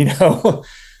way, Oh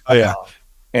yeah.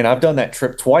 And I've done that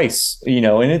trip twice,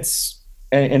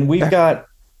 and we've got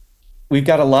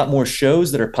a lot more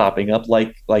shows that are popping up.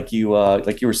 Like you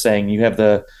were saying, you have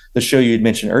the show you had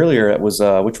mentioned earlier. It was,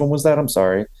 which one was that? I'm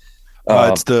sorry.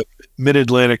 It's the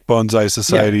Mid-Atlantic Bonsai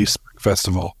Society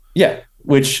Festival. Yeah.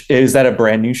 Which is that a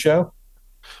brand new show?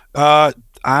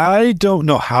 I don't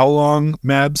know how long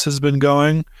MABS has been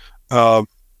going. It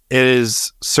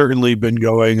has certainly been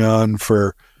going on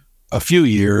for a few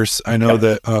years. I know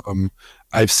that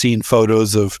I've seen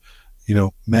photos of,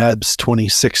 MABS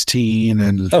 2016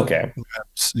 and okay.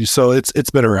 So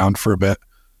it's been around for a bit.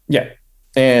 Yeah.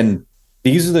 And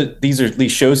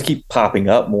these shows keep popping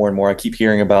up more and more. I keep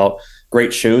hearing about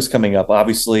great shows coming up.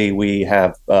 Obviously, we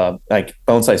have like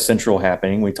Bonsai Central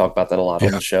happening. We talk about that a lot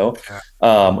on the show. Yeah.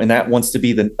 And that wants to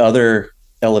be the other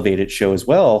elevated show as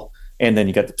well. And then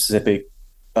you got the Pacific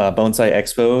Bonsai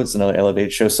Expo. It's another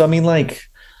elevated show. So, I mean, like,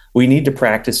 we need to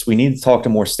practice. We need to talk to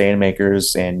more stand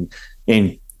makers and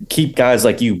keep guys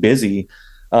like you busy.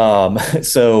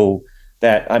 So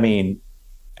that, I mean,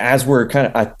 as we're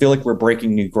I feel like we're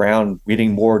breaking new ground,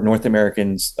 getting more North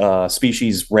American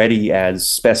species ready as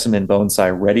specimen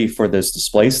bonsai, ready for those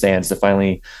display stands to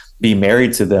finally be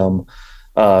married to them.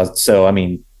 So, I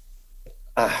mean,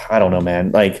 I don't know,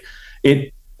 man. Like,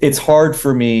 it's hard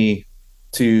for me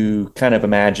to kind of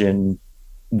imagine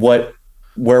where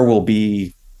we'll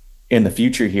be in the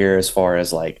future here, as far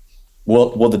as like,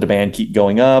 will the demand keep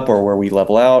going up, or where we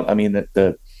level out? I mean,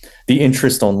 the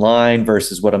interest online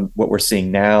versus what we're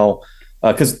seeing now,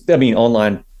 because I mean,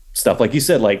 online stuff, like you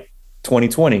said, like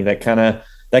 2020, that kind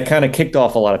of kicked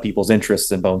off a lot of people's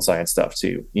interests in bonsai and stuff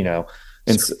too,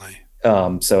 and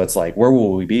so it's like, where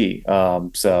will we be?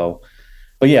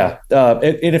 But yeah,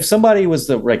 and if somebody was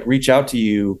to like reach out to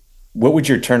you, what would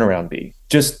your turnaround be?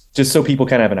 Just so people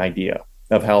kind of have an idea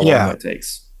of how long it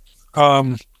takes.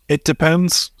 It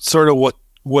depends sort of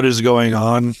what is going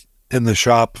on in the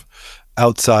shop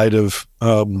outside of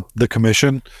the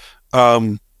commission.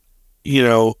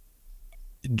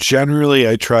 Generally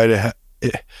I try to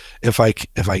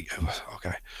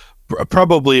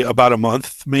probably about a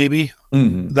month, maybe.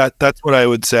 Mm-hmm. That's what I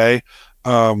would say,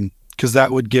 because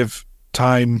that would give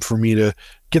time for me to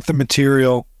get the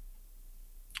material,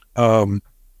 because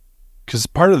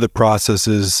part of the process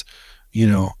is,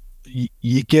 you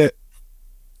get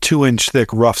 2-inch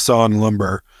thick rough sawn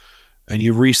lumber and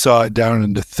you resaw it down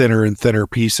into thinner and thinner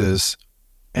pieces,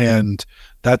 and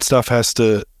that stuff has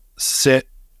to sit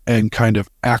and kind of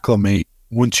acclimate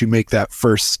once you make that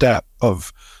first step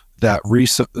of that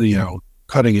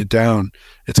cutting it down.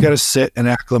 It's got to sit and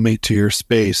acclimate to your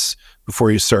space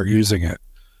before you start using it.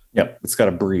 Yep, it's got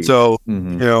to breathe. So,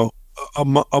 a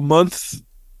month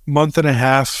and a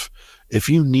half, if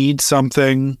you need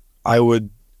something, I would,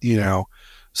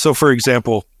 so for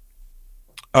example,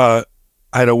 I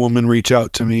had a woman reach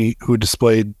out to me who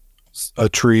displayed a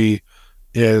tree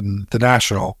in the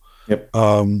National. Yep.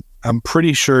 I'm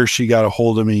pretty sure she got a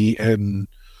hold of me in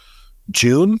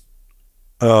June.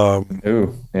 Ooh,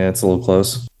 yeah, it's a little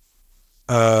close.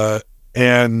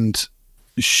 and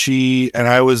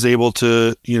I was able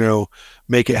to,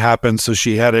 make it happen. So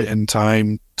she had it in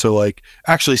time to like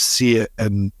actually see it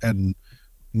and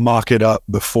mock it up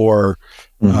before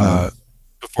the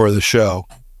show.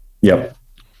 Yep.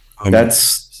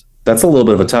 That's a little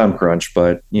bit of a time crunch,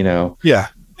 but Yeah.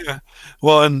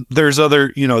 Well, and there's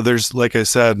other, there's, like I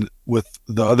said, with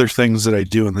the other things that I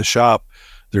do in the shop,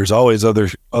 there's always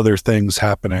other things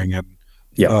happening. And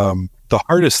the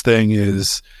hardest thing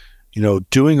is,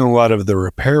 doing a lot of the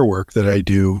repair work that I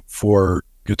do for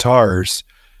guitars.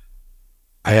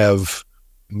 I have,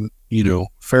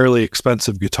 fairly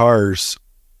expensive guitars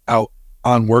out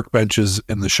on workbenches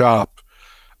in the shop.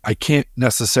 I can't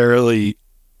necessarily,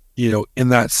 in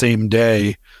that same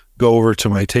day, go over to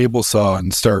my table saw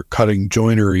and start cutting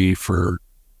joinery for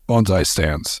bonsai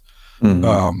stands.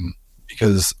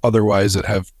 Because otherwise it'd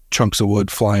have chunks of wood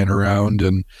flying around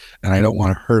and I don't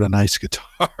want to hurt a nice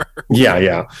guitar.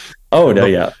 Yeah. Oh, no,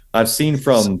 yeah. I've seen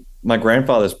from my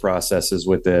grandfather's processes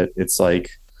with it. It's like,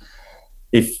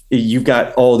 if you've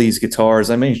got all these guitars,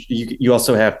 I mean, you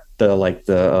also have I'm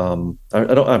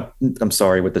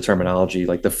sorry with the terminology,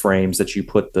 like the frames that you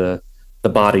put the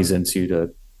bodies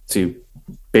into to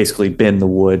basically bend the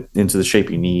wood into the shape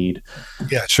you need.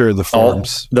 Yeah, sure. The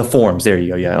forms. The forms. There you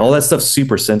go. Yeah. All that stuff's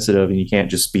super sensitive, and you can't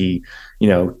just be,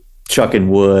 chucking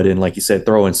wood and, like you said,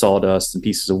 throwing sawdust and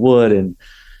pieces of wood and,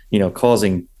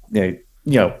 causing,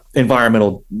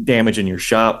 environmental damage in your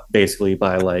shop basically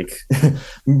by like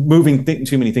moving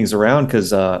too many things around.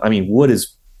 Cause, wood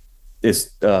is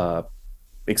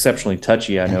exceptionally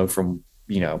touchy. I know from,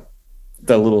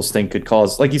 the littlest thing could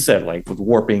cause, like you said, like with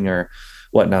warping or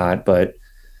whatnot. But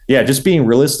yeah, just being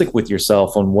realistic with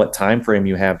yourself on what time frame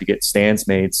you have to get stands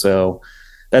made. So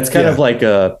that's kind of like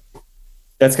a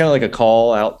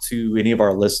call out to any of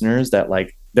our listeners that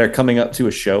like they're coming up to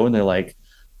a show and they're like,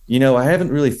 I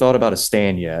haven't really thought about a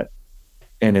stand yet.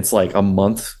 And it's like a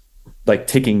month, like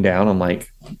ticking down. I'm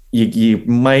like, you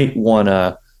might want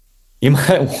to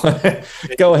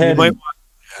go ahead. You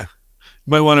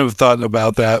might want to have thought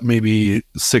about that maybe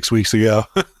 6 weeks ago.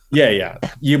 Yeah.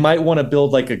 You might want to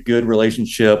build like a good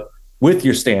relationship with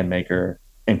your stand maker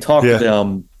and talk to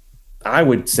them. I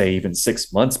would say even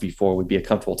 6 months before would be a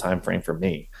comfortable time frame for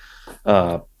me.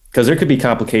 Because there could be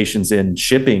complications in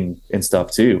shipping and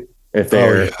stuff too, if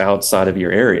they're outside of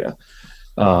your area.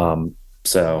 I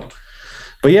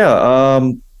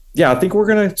think we're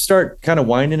going to start kind of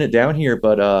winding it down here,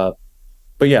 but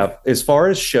yeah, as far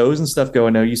as shows and stuff go, I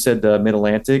know you said the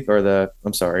Mid-Atlantic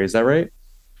I'm sorry, is that right?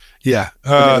 Yeah.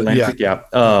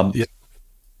 Yeah.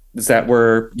 Is that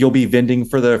where you'll be vending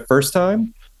for the first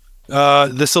time?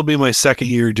 This will be my second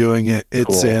year doing it.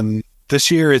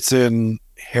 This year it's in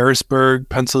Harrisburg,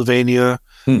 Pennsylvania.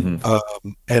 And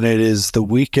it is the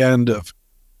weekend of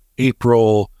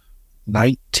April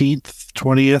 19th,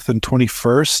 20th, and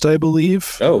 21st, I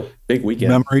believe. Oh, big weekend.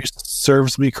 Memory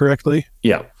serves me correctly.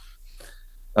 Yeah.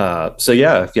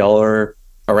 If y'all are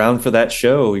around for that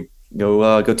show,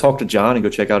 go talk to John and go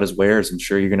check out his wares. I'm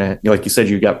sure you're gonna, like you said,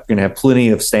 gonna have plenty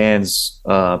of stands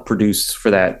produced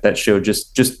for that show.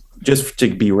 Just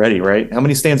to be ready, right? How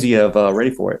many stands do you have ready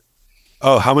for it?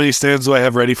 Oh, how many stands do I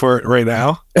have ready for it right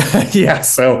now? Yeah.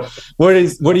 So what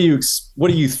do you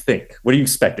think? What are you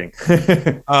expecting?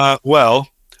 Well,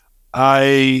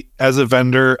 as a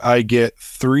vendor, I get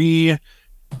 3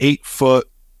 8-foot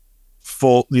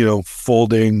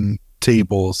folding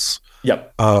tables.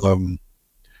 Yep. And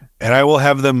I will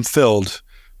have them filled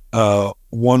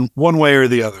one way or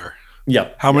the other.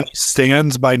 Yep. How many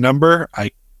stands by number?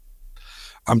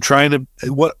 I'm trying to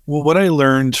what I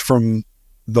learned from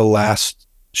the last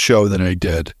show that I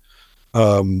did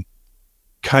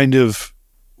kind of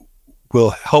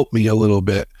will help me a little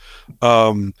bit.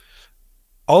 All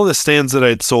the stands that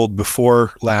I'd sold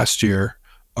before last year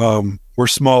were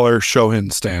smaller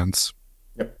Shohin stands.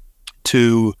 Yep.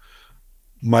 To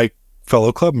my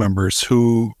fellow club members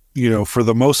who, for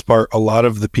the most part, a lot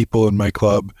of the people in my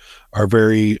club are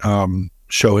very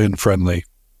Shohin friendly.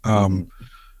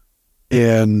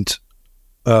 And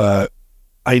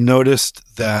I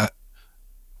noticed that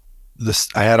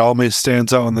I had all my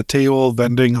stands out on the table,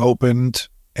 vending opened,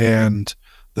 and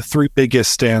the 3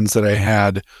 biggest stands that I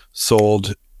had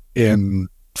sold in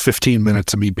 15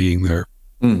 minutes of me being there.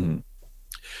 Mm-hmm.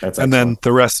 And then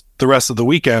the rest of the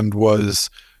weekend was,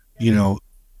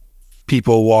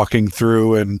 people walking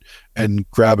through and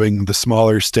grabbing the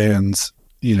smaller stands,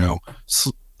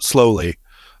 slowly.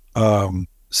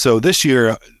 So this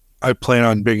year I plan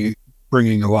on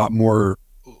bringing a lot more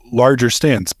larger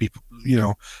stands. People,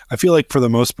 I feel like for the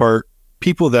most part,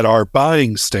 people that are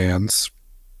buying stands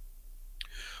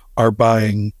are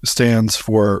buying stands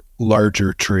for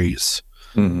larger trees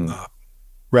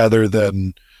rather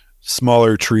than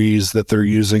smaller trees that they're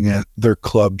using at their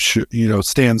club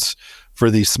stands for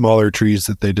these smaller trees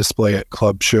that they display at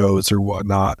club shows or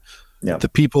whatnot. Yeah. The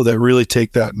people that really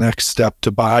take that next step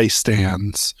to buy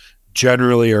stands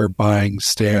generally are buying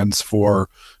stands for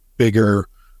bigger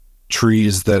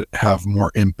trees that have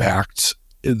more impact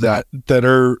that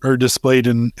are displayed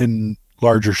in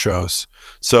larger shows.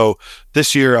 So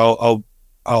this year I'll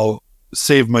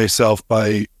save myself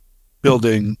by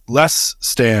building less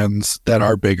stands that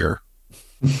are bigger.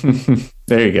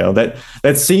 There you go.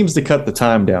 That seems to cut the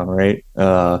time down, right?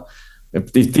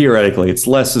 Theoretically, it's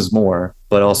less is more,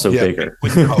 but also bigger.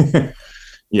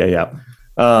 Yeah.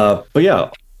 But yeah,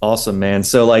 awesome, man.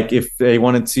 So like, if they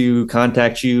wanted to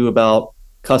contact you about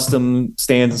custom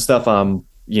stands and stuff, I'm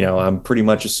pretty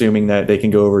much assuming that they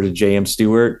can go over to JM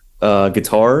Stewart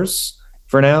Guitars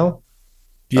for now.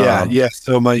 Yeah.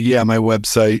 So my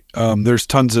website, there's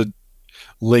tons of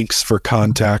links for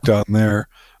contact on there.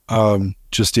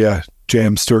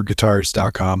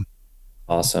 jmstewartguitars.com.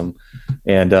 Awesome.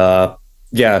 And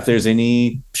if there's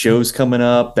any shows coming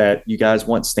up that you guys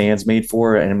want stands made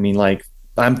for, and I mean, like,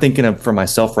 I'm thinking of for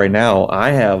myself right now, I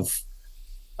have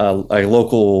a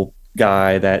local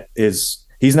guy that he's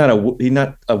not a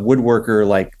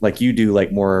woodworker like you do,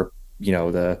 like more,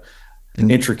 the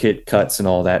intricate cuts and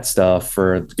all that stuff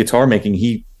for guitar making.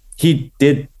 He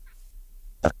did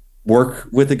work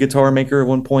with a guitar maker at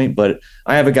one point, but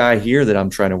I have a guy here that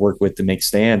I'm trying to work with to make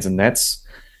stands, and that's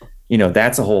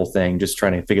a whole thing, just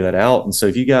trying to figure that out. And so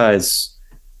if you guys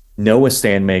know a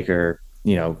stand maker,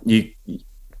 you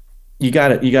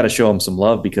gotta show them some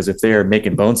love, because if they're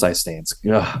making bonsai stands,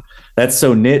 that's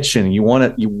so niche, and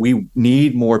we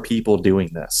need more people doing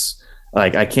this.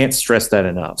 Like, I can't stress that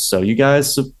enough. So you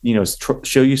guys,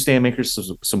 show you stand makers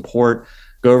some support.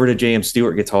 Go over to JM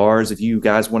Stewart Guitars. If you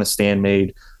guys want a stand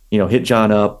made, hit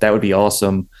John up. That would be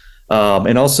awesome.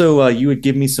 And also, you would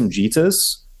give me some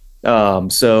Jitas.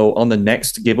 So on the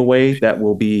next giveaway that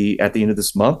will be at the end of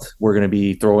this month, we're going to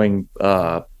be throwing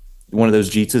one of those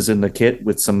Jitas in the kit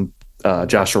with some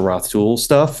Joshua Roth tool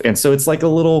stuff. And so it's like a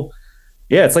little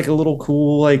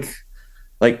cool, like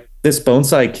this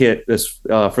bonsai kit, this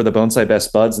for the Bonsai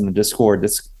Best Buds in the Discord.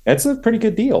 That's a pretty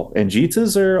good deal. And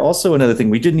Jitas are also another thing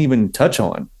we didn't even touch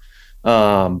on.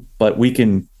 But we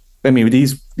can,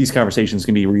 these conversations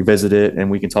can be revisited, and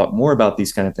we can talk more about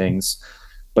these kind of things.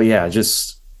 But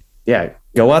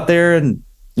go out there and,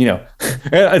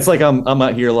 it's like I'm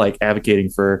out here like advocating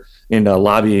for and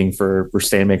lobbying for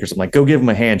stand makers. I'm like, go give them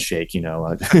a handshake.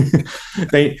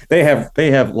 They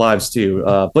have lives too.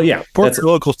 But yeah, support your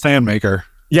local stand maker.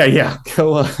 Yeah.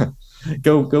 Go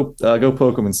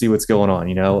poke them and see what's going on.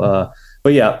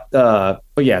 But yeah.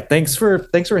 Thanks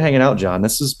for hanging out, John.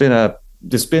 This has been a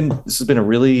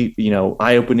really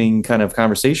eye-opening kind of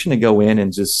conversation to go in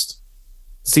and just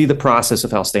see the process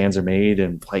of how stands are made,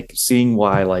 and like seeing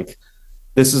why like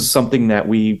this is something that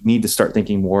we need to start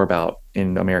thinking more about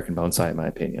in American bonsai, in my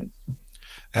opinion.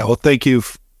 Yeah, well, thank you,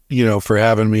 for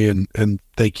having me, and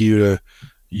thank you to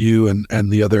you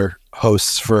and the other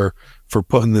hosts for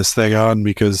putting this thing on,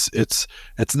 because it's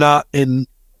not in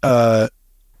a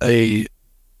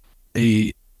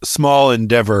small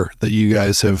endeavor that you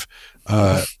guys have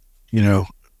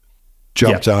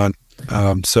jumped on.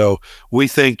 So we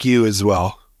thank you as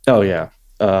well. Oh yeah.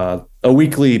 A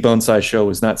weekly bonsai show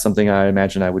is not something I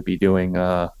imagine I would be doing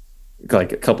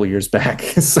like a couple years back.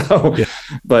 So,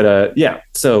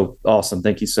 so awesome.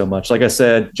 Thank you so much. Like I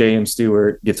said, JM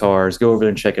Stewart Guitars, go over there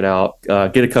and check it out.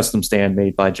 Get a custom stand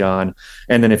made by John.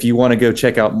 And then if you want to go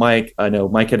check out Mike, I know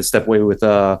Mike had to step away with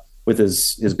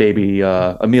his baby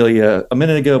Amelia a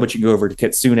minute ago, but you can go over to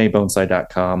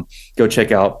kitsunebonsai.com. Go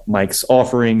check out Mike's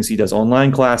offerings. He does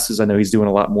online classes. I know he's doing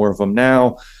a lot more of them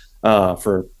now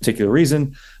for a particular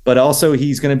reason, but also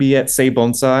he's going to be at Say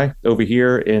Bonsai over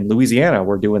here in Louisiana.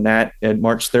 We're doing that at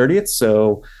March 30th.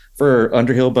 So for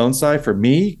Underhill Bonsai, for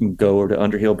me, you can go over to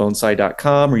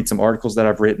underhillbonsai.com, read some articles that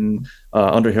I've written.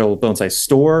 Underhill Bonsai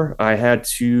store, I had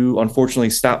to unfortunately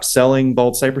stop selling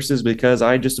bald cypresses because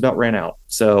I just about ran out.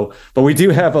 So, but we do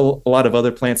have a lot of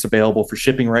other plants available for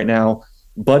shipping right now.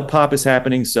 Bud pop is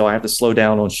happening, so I have to slow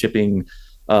down on shipping.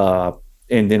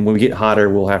 And then when we get hotter,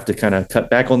 we'll have to kind of cut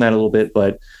back on that a little bit.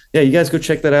 But yeah, you guys go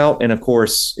check that out. And of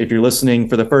course, if you're listening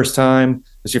for the first time,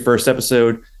 it's your first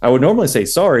episode, I would normally say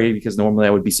sorry, because normally I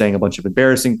would be saying a bunch of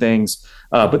embarrassing things.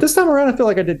 But this time around, I feel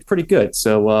like I did pretty good.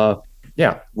 So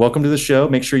welcome to the show.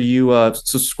 Make sure you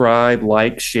subscribe,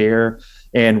 like, share,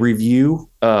 and review.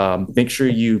 Make sure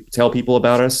you tell people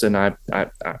about us. And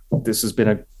this has been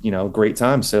a great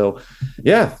time. So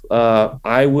yeah,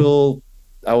 I will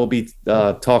be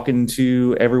talking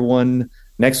to everyone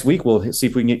next week. We'll see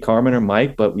if we can get Carmen or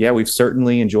Mike, but yeah, we've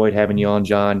certainly enjoyed having you on,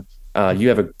 John. You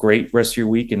have a great rest of your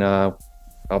week, and I'll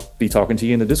be talking to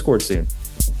you in the Discord soon.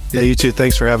 Yeah, you too.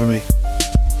 Thanks for having me.